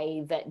the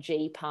way that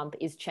G Pump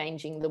is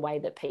changing the way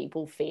that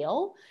people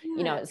feel.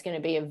 Yeah. It's going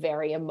to be a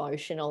very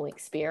emotional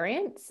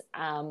experience.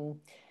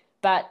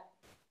 But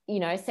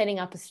setting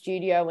up a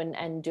studio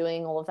and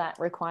doing all of that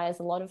requires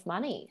a lot of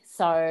money.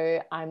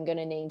 So I'm going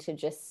to need to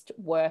just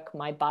work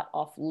my butt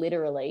off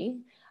literally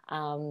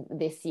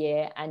this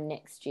year and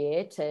next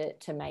year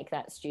to make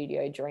that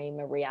studio dream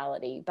a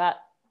reality. But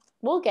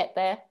we'll get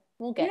there.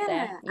 We'll get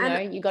there.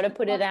 And you got to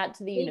put it out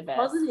to the be universe.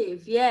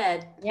 positive.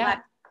 Yeah. Like,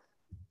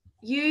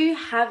 you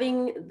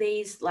having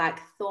these like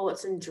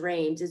thoughts and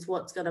dreams is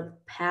what's going to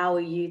power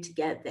you to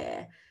get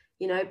there.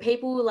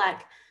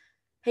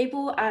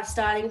 People are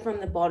starting from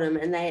the bottom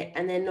and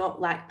they're not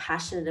like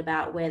passionate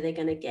about where they're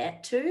going to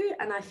get to,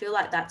 and I feel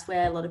like that's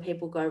where a lot of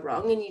people go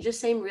wrong, and you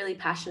just seem really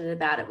passionate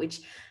about it,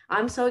 which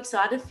I'm so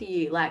excited for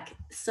you. Like,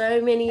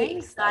 so many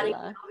exciting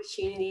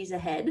opportunities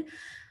ahead.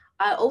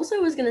 I also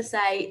was going to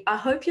say, I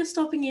hope you're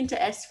stopping into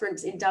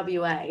Esperance in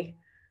WA.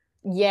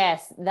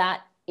 Yes,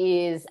 that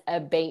is a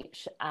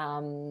beach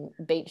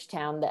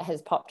town that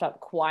has popped up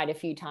quite a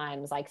few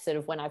times. Like, sort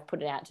of when I've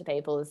put it out to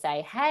people to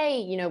say,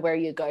 hey, where are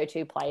your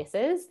go-to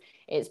places?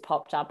 It's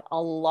popped up a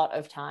lot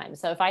of times.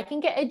 So if I can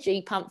get a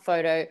G Pump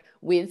photo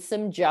with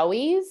some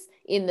Joeys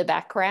in the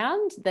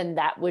background, then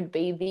that would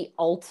be the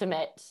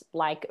ultimate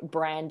like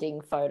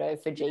branding photo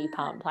for G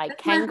Pump. Like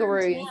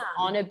kangaroos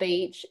on a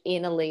beach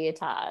in a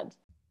leotard.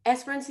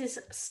 Esperance is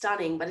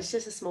stunning, but it's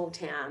just a small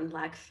town.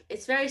 Like,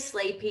 it's very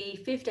sleepy,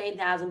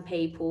 15,000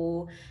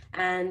 people,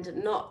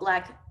 and not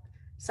like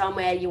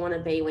somewhere you want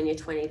to be when you're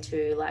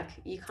 22. Like,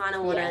 you kind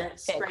of want to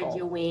spread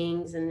your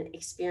wings and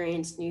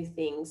experience new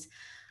things.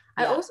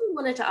 I also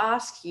wanted to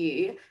ask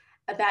you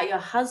about your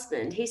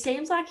husband. He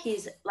seems like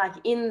he's like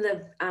in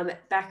the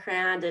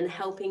background and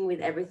helping with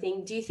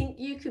everything. Do you think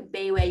you could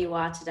be where you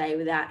are today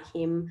without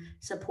him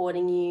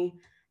supporting you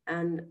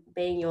and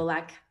being your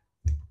like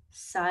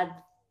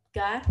sidekick?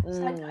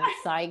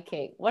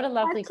 What a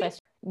lovely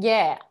question.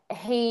 Yeah,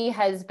 he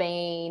has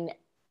been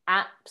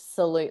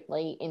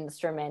absolutely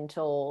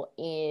instrumental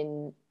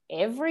in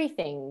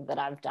everything that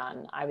I've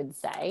done, I would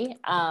say.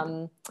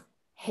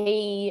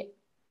 He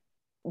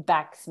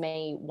backs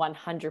me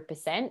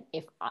 100%.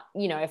 If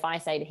I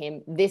say to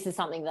him, this is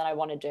something that I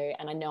want to do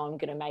and I know I'm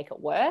going to make it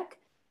work,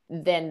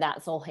 then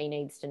that's all he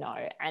needs to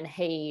know. And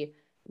he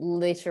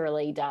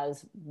literally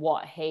does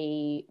what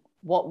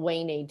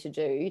we need to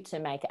do to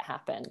make it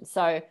happen.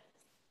 So,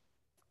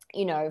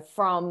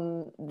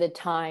 from the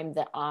time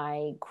that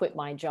I quit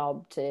my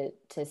job to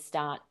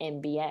start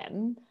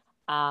MBM,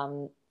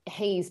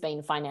 he's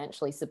been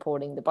financially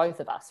supporting the both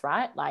of us,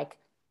 right? Like,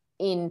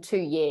 in 2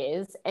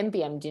 years,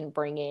 MBM didn't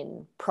bring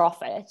in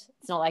profit.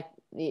 It's not like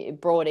it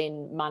brought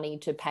in money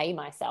to pay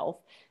myself.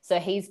 So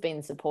he's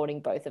been supporting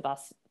both of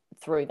us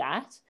through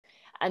that.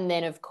 And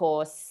then, of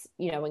course,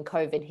 when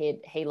COVID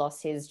hit, he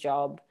lost his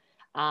job.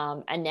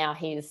 And now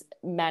he's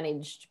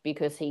managed,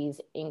 because he's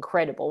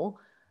incredible,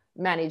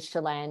 managed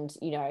to land,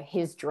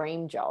 his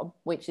dream job,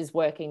 which is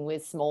working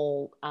with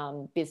small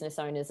business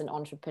owners and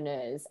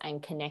entrepreneurs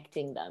and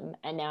connecting them.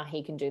 And now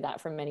he can do that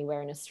from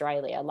anywhere in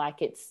Australia.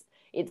 Like, it's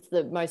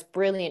the most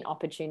brilliant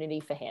opportunity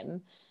for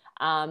him.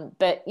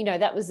 But,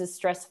 that was a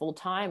stressful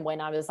time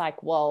when I was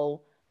like,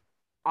 well,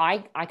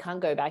 I can't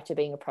go back to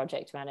being a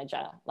project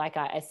manager. Like,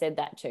 I said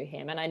that to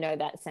him. And I know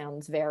that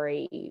sounds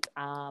very,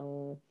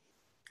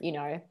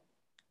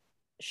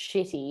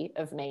 shitty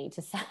of me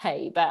to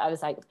say, but I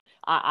was like,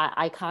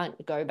 I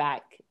can't go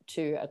back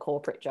to a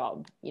corporate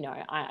job.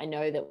 I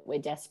know that we're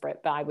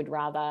desperate, but I would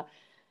rather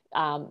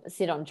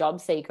sit on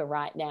Job Seeker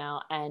right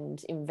now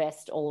and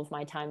invest all of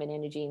my time and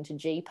energy into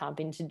G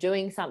Pump, into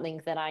doing something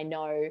that I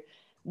know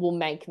will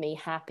make me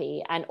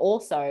happy and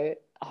also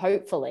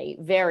hopefully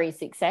very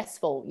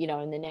successful,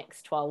 in the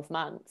next 12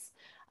 months,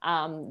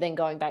 than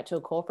going back to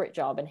a corporate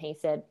job. And he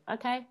said,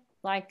 okay,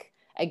 like,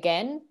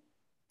 again,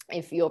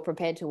 if you're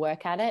prepared to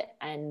work at it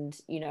and,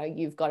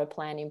 you've got a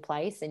plan in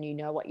place and you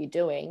know what you're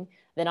doing,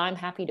 then I'm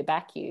happy to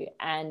back you.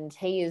 And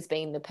he has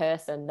been the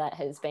person that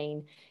has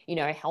been,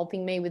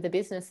 helping me with the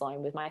business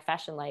loan with my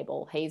fashion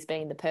label. He's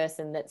been the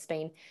person that's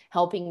been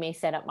helping me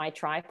set up my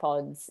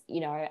tripods,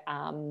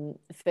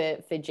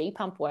 for G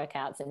Pump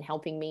workouts and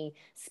helping me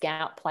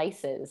scout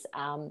places.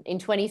 In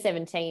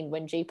 2017,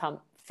 when G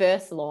Pump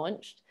first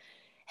launched,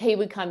 he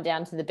would come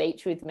down to the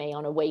beach with me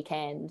on a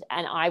weekend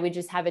and I would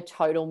just have a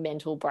total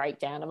mental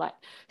breakdown. I'm like,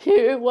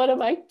 what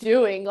am I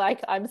doing?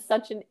 Like, I'm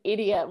such an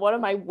idiot. What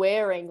am I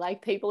wearing?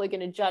 Like, people are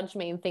going to judge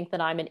me and think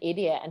that I'm an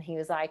idiot. And he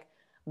was like,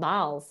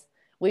 Miles,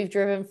 we've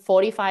driven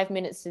 45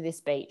 minutes to this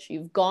beach.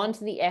 You've gone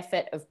to the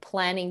effort of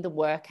planning the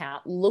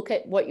workout. Look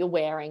at what you're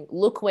wearing.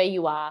 Look where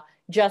you are.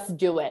 Just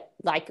do it.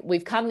 Like,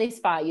 we've come this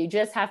far. You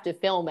just have to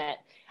film it.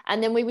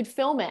 And then we would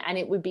film it and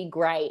it would be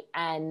great.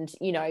 And,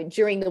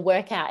 during the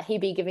workout, he'd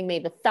be giving me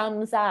the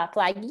thumbs up,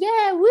 like,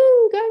 yeah,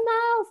 woo, go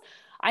Miles.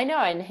 I know.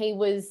 And he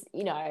was,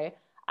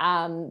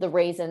 the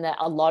reason that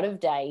a lot of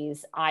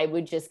days I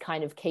would just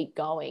kind of keep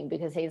going,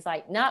 because he's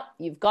like, nope,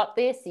 you've got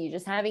this. You're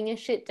just having a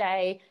shit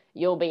day.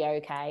 You'll be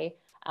okay.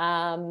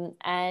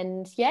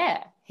 And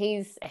yeah,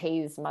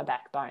 he's my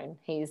backbone.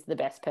 He's the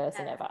best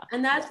person ever.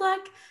 And that's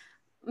like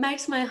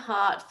makes my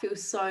heart feel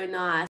so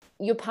nice.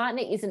 Your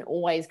partner isn't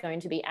always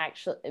going to be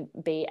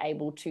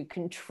able to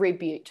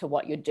contribute to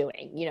what you're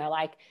doing. You know,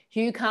 like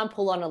Hugh can't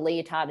pull on a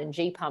leotard and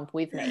G pump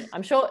with me.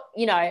 I'm sure,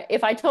 you know,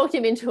 if I talked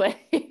him into it,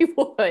 he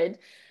would.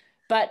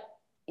 But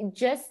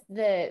just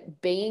the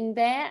being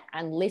there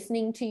and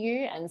listening to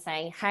you and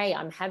saying, hey,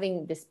 I'm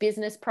having this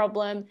business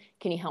problem.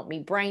 Can you help me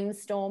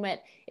brainstorm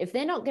it? If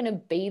they're not going to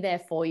be there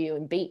for you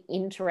and be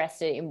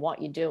interested in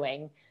what you're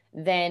doing,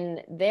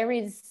 then there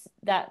is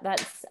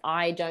that's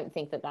I don't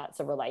think that that's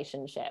a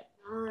relationship.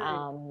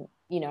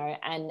 You know,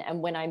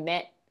 and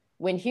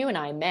when Hugh and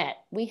I met,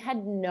 we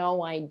had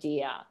no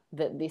idea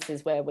that this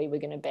is where we were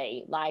going to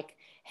be. Like,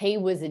 he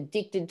was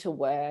addicted to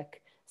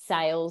work,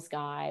 sales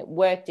guy,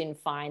 worked in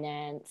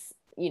finance,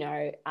 you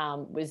know,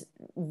 was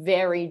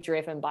very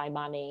driven by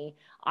money.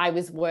 I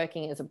was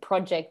working as a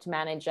project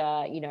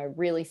manager, you know,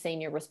 really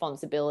senior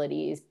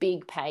responsibilities,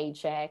 big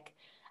paycheck.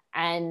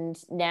 And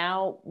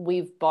now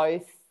we've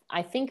both,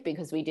 I think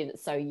because we did it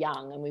so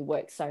young and we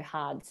worked so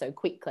hard so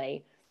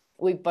quickly,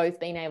 we've both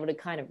been able to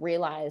kind of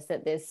realize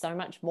that there's so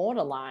much more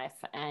to life.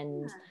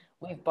 And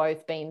we've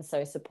both been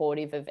so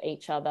supportive of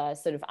each other,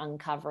 sort of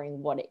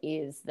uncovering what it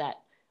is that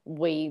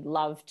we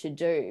love to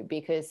do,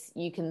 because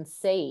you can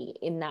see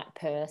in that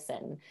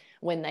person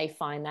when they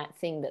find that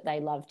thing that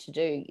they love to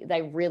do,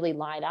 they really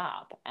light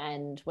up.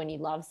 And when you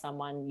love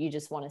someone, you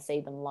just want to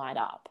see them light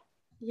up.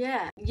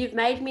 Yeah, you've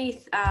made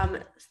me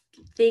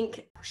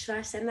think, should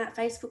I send that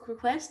Facebook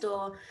request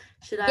or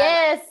should I?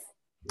 Yes,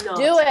 not?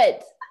 Do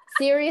it.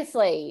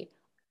 Seriously,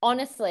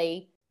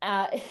 honestly,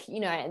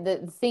 you know,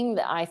 the thing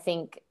that I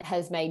think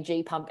has made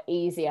G Pump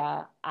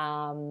easier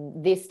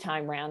this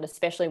time round,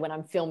 especially when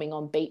I'm filming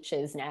on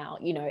beaches now,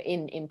 you know,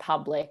 in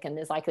public, and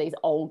there's like these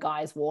old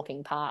guys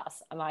walking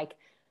past. I'm like,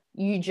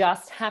 you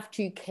just have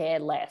to care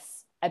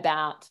less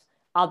about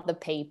other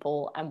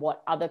people and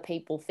what other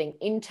people think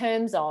in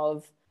terms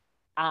of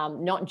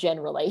not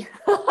generally,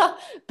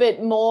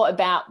 but more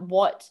about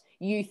what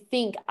you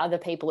think other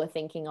people are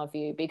thinking of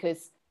you,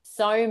 because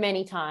so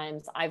many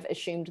times I've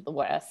assumed the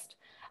worst,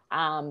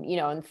 you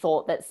know, and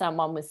thought that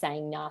someone was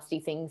saying nasty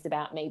things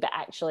about me, but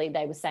actually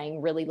they were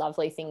saying really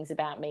lovely things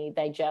about me.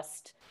 They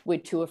just were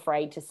too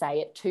afraid to say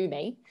it to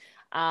me.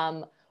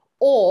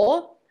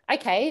 Or,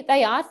 okay,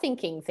 they are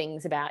thinking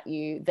things about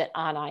you that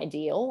aren't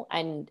ideal,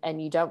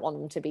 and you don't want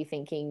them to be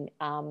thinking,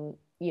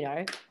 you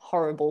know,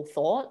 horrible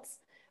thoughts.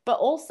 But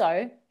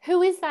also,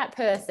 who is that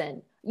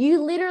person?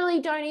 You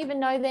literally don't even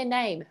know their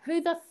name.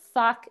 Who the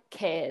fuck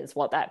cares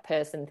what that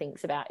person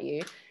thinks about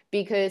you?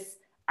 Because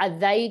are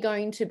they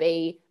going to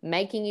be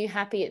making you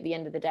happy at the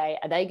end of the day?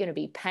 Are they going to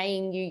be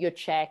paying you your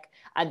check?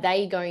 Are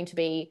they going to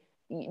be,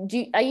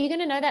 are you going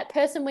to know that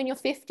person when you're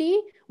 50,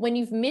 when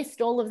you've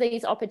missed all of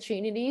these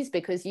opportunities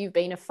because you've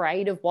been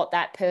afraid of what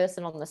that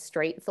person on the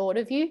street thought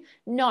of you?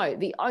 No,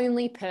 the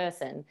only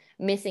person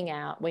missing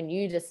out when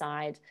you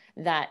decide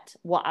that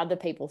what other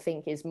people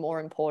think is more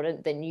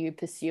important than you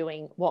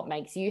pursuing what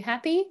makes you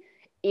happy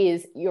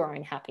is your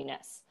own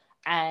happiness.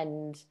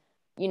 And,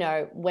 you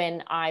know,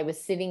 when I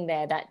was sitting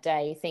there that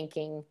day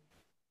thinking,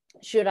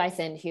 should I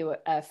send Hugh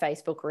a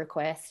Facebook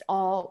request?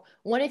 Oh,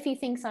 what if he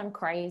thinks I'm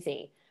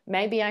crazy?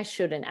 Maybe I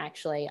shouldn't,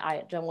 actually.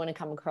 I don't want to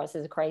come across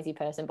as a crazy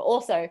person. But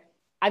also,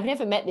 I've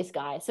never met this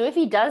guy. So if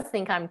he does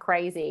think I'm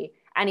crazy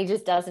and he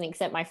just doesn't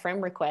accept my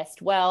friend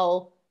request,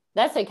 well,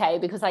 that's okay,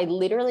 because I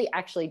literally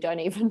actually don't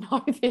even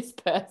know this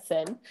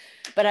person.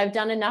 But I've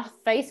done enough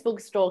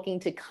Facebook stalking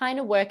to kind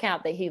of work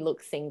out that he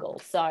looks single.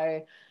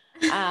 So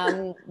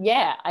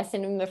yeah, I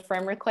sent him a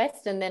friend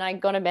request, and then I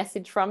got a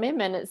message from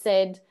him and it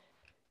said,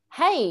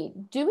 hey,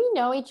 do we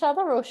know each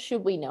other or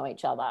should we know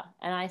each other?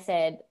 And I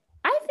said,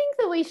 I think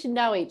that we should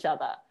know each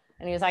other.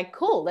 And he was like,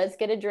 cool, let's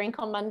get a drink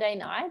on Monday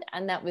night.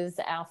 And that was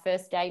our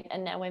first date,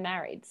 and now we're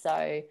married.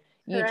 So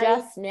you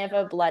just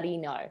never bloody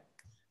know.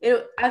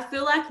 I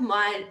feel like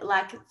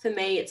for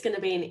me, it's going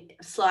to be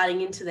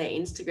sliding into their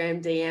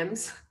Instagram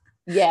DMs.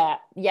 Yeah,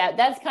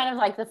 that's kind of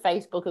like the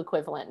Facebook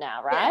equivalent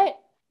now, right? Yeah,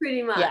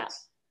 pretty much. Yeah.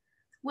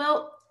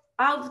 Well,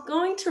 I'm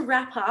going to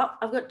wrap up.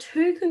 I've got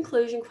 2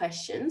 conclusion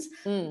questions.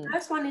 The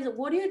first one is,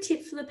 what are your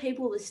tips for the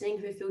people listening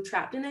who feel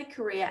trapped in their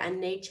career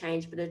and need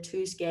change but are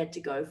too scared to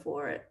go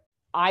for it?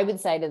 I would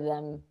say to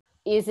them,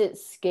 is it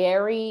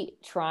scary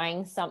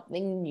trying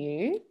something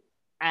new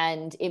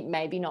and it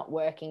maybe not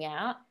working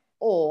out?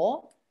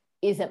 Or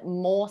is it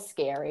more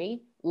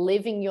scary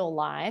living your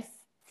life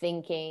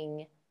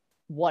thinking,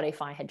 what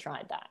if I had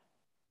tried that?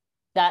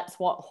 That's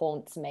what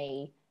haunts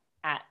me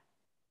at,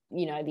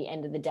 you know, the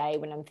end of the day,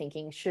 when I'm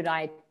thinking, should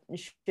I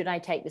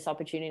take this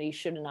opportunity?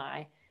 Shouldn't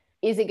I?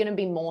 Is it going to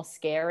be more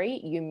scary,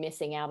 you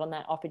missing out on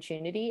that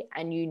opportunity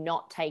and you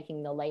not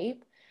taking the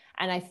leap?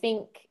 And I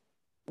think,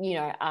 you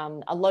know,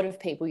 a lot of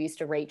people used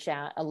to reach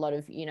out, a lot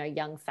of, you know,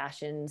 young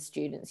fashion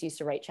students used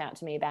to reach out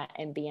to me about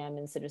MBM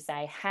and sort of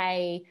say,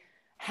 hey,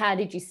 how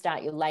did you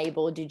start your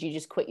label? Did you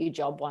just quit your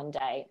job one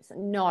day? So,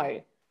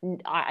 no,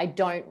 I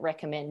don't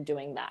recommend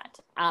doing that.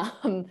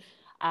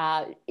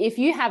 If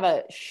you have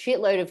a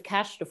shitload of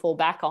cash to fall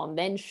back on,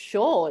 then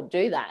sure,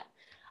 do that.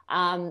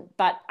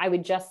 But I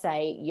would just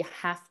say you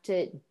have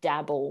to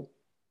dabble,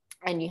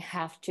 and you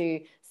have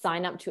to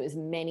sign up to as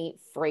many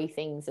free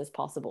things as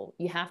possible.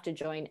 You have to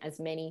join as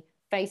many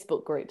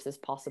Facebook groups as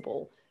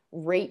possible.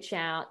 Reach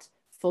out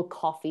for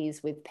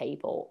coffees with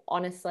people.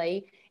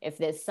 Honestly, if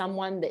there's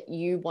someone that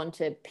you want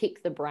to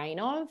pick the brain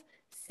of,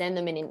 send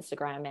them an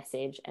Instagram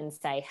message and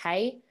say,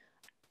 hey,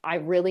 I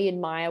really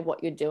admire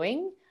what you're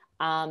doing.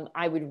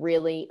 I would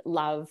really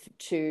love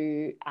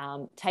to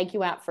take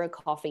you out for a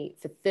coffee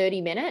for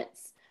 30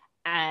 minutes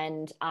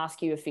and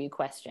ask you a few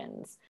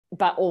questions,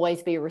 but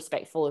always be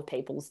respectful of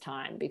people's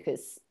time,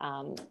 because,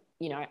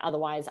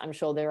 otherwise I'm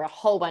sure there are a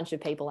whole bunch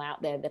of people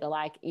out there that are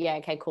like, yeah,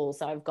 okay, cool.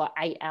 So I've got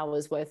 8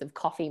 hours worth of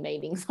coffee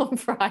meetings on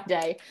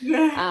Friday.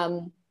 Yeah.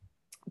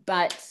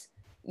 But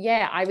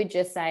yeah, I would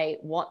just say,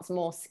 what's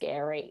more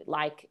scary,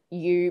 like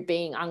you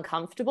being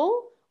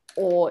uncomfortable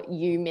or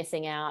you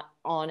missing out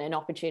on an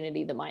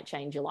opportunity that might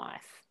change your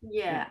life?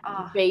 Yeah.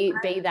 Be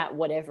that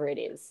whatever it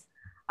is.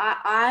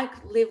 I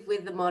live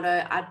with the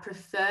motto, I'd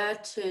prefer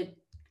to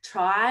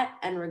try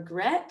and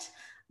regret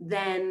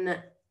than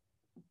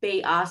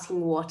be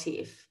asking what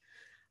if.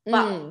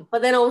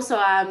 But then also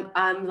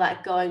I'm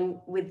like going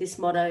with this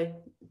motto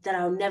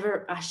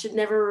that I should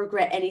never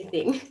regret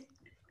anything.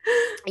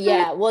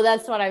 Yeah, well,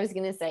 that's what I was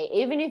going to say.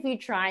 Even if you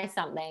try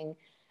something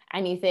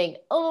and you think,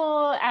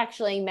 oh,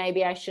 actually,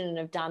 maybe I shouldn't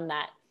have done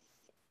that,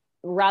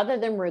 rather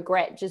than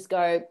regret, just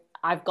go,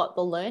 I've got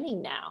the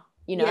learning now,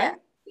 Yeah,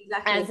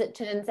 exactly. As it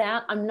turns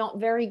out, I'm not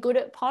very good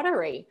at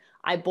pottery.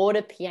 I bought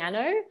a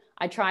piano.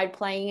 I tried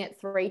playing it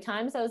 3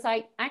 times. I was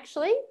like,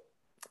 actually,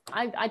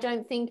 I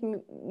don't think,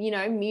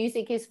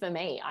 music is for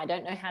me. I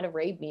don't know how to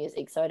read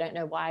music, so I don't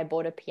know why I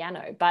bought a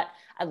piano, but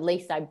at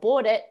least I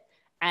bought it,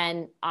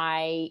 and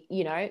my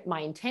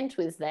intent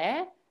was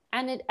there,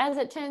 and as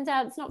it turns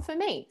out, it's not for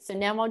me. So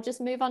now I'll just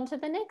move on to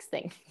the next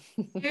thing.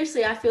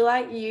 Seriously, I feel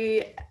like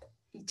you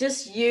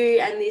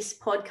and this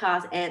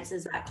podcast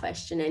answers that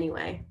question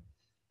anyway.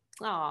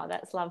 Oh,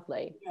 that's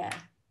lovely. Yeah.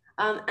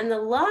 And the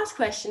last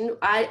question,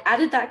 I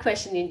added that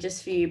question in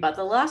just for you, but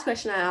the last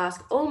question I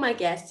ask all my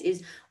guests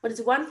is, what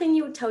is one thing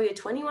you would tell your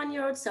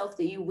 21-year-old self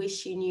that you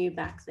wish you knew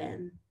back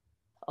then?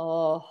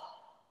 Oh,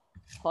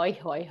 hoi,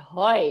 hoi,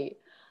 hoi.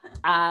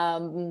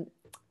 I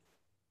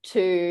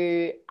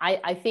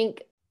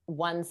think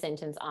one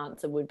sentence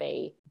answer would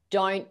be,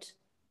 don't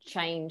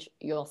change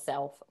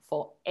yourself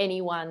for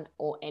anyone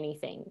or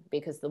anything,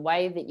 because the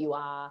way that you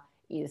are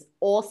is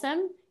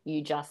awesome.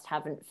 You just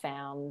haven't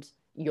found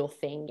your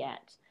thing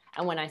yet.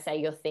 And when I say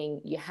your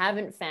thing, you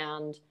haven't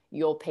found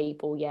your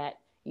people yet.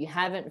 You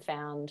haven't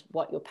found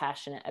what you're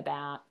passionate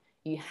about.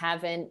 You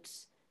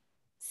haven't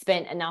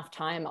spent enough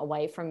time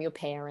away from your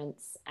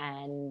parents,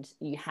 and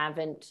you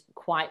haven't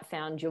quite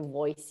found your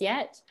voice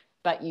yet,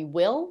 but you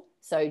will.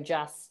 So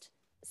just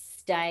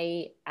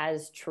stay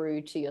as true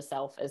to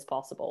yourself as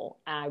possible.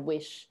 And I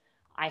wish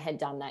I had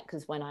done that,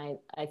 because when I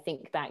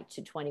think back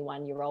to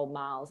 21-year-old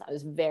Miles, I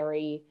was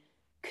very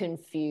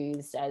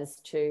confused as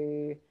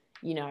to,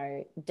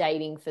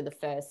 dating for the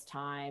first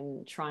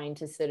time, trying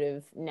to sort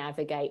of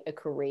navigate a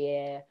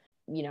career,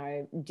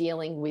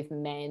 dealing with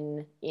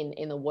men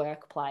in the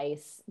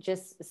workplace,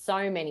 just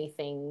so many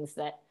things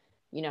that,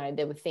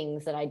 there were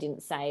things that I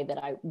didn't say that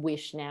I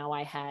wish now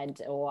I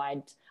had, or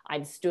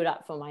I'd stood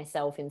up for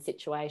myself in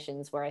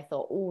situations where I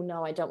thought, oh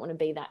no, I don't want to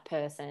be that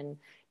person.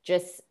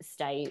 Just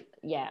I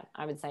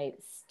would say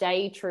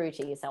stay true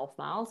to yourself,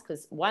 Miles,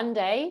 because one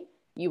day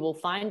you will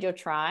find your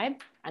tribe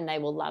and they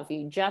will love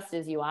you just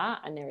as you are,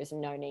 and there is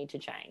no need to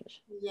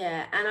change.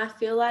 Yeah, and I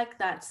feel like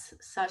that's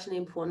such an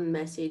important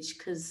message,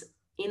 because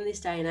in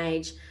this day and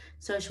age,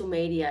 social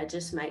media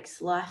just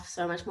makes life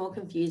so much more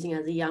confusing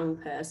as a young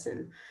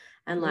person.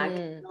 And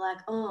you're like,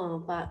 oh,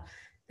 but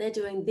they're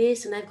doing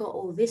this and they've got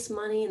all this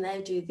money and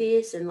they do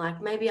this, and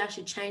like maybe I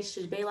should change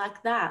to be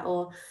like that.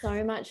 Or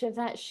so much of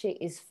that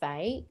shit is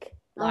fake.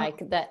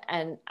 Like that,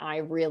 and I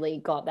really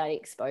got that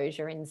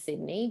exposure in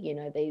Sydney.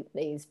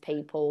 These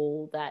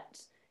people that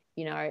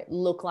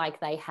look like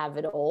they have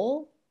it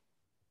all.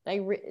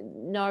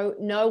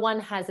 No one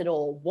has it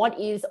all. What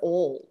is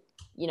all?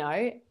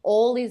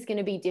 All is going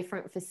to be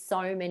different for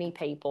so many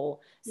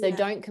people. So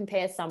don't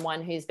compare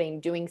someone who's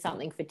been doing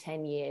something for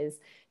 10 years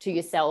to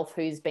yourself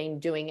who's been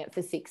doing it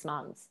for 6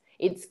 months.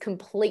 It's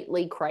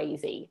completely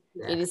crazy.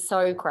 It is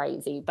so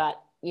crazy,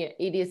 but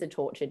it is a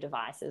torture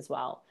device as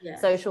well.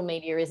 Social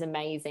media is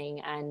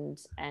amazing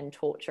and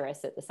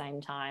torturous at the same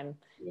time.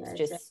 It's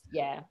just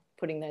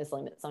putting those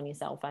limits on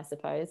yourself, I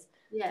suppose.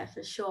 Yeah,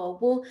 for sure.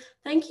 Well,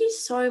 thank you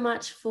so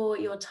much for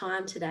your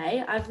time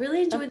today. I've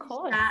really enjoyed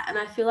this chat, and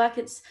I feel like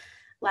it's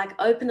like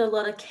opened a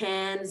lot of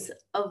cans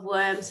of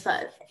worms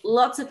for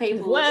lots of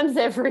people. Worms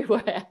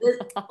everywhere.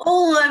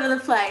 All over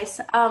the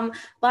place.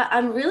 But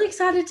I'm really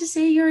excited to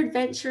see your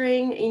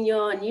adventuring in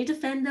your new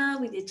Defender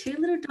with your 2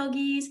 little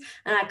doggies,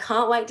 and I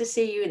can't wait to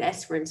see you in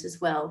Esperance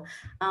as well.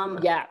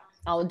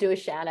 I'll do a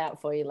shout out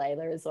for you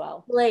later as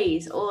well.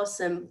 Please,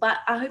 awesome. But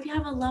I hope you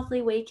have a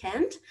lovely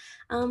weekend.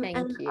 Thank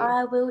And you.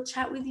 I will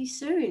chat with you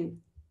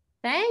soon.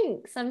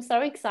 Thanks. I'm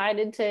so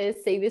excited to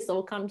see this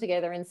all come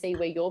together and see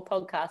where your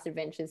podcast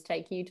adventures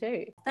take you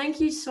too. Thank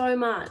you so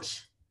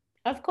much.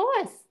 Of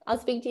course. I'll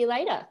speak to you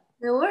later.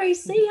 No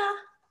worries. See ya.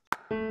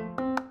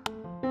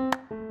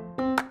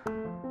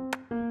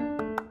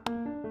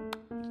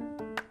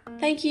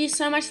 Thank you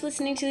so much for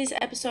listening to this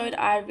episode.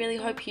 I really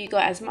hope you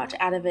got as much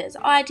out of it as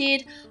I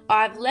did.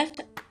 I've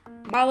left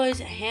Marlo's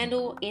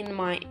handle in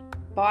my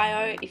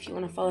bio if you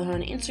want to follow her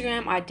on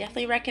Instagram. I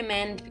definitely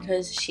recommend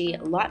because she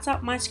lights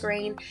up my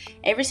screen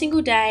every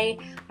single day.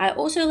 I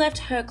also left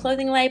her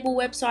clothing label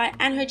website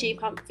and her G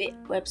Pump Fit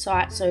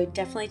website, so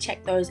definitely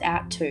check those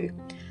out too.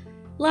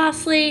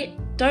 Lastly,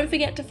 don't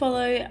forget to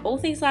follow All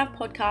Things Life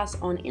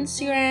Podcast on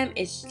Instagram.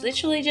 It's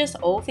literally just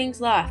All Things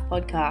Life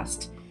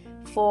Podcast.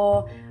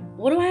 For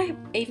what do I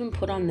even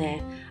put on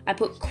there? I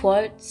put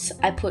quotes,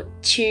 I put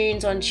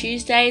tunes on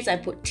Tuesdays, I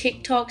put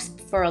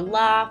TikToks for a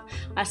laugh,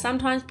 I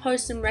sometimes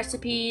post some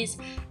recipes,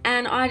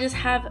 and I just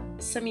have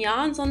some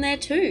yarns on there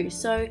too.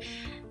 So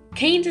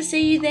keen to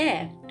see you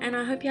there, and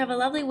I hope you have a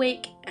lovely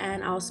week,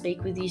 and I'll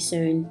speak with you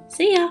soon.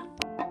 See ya!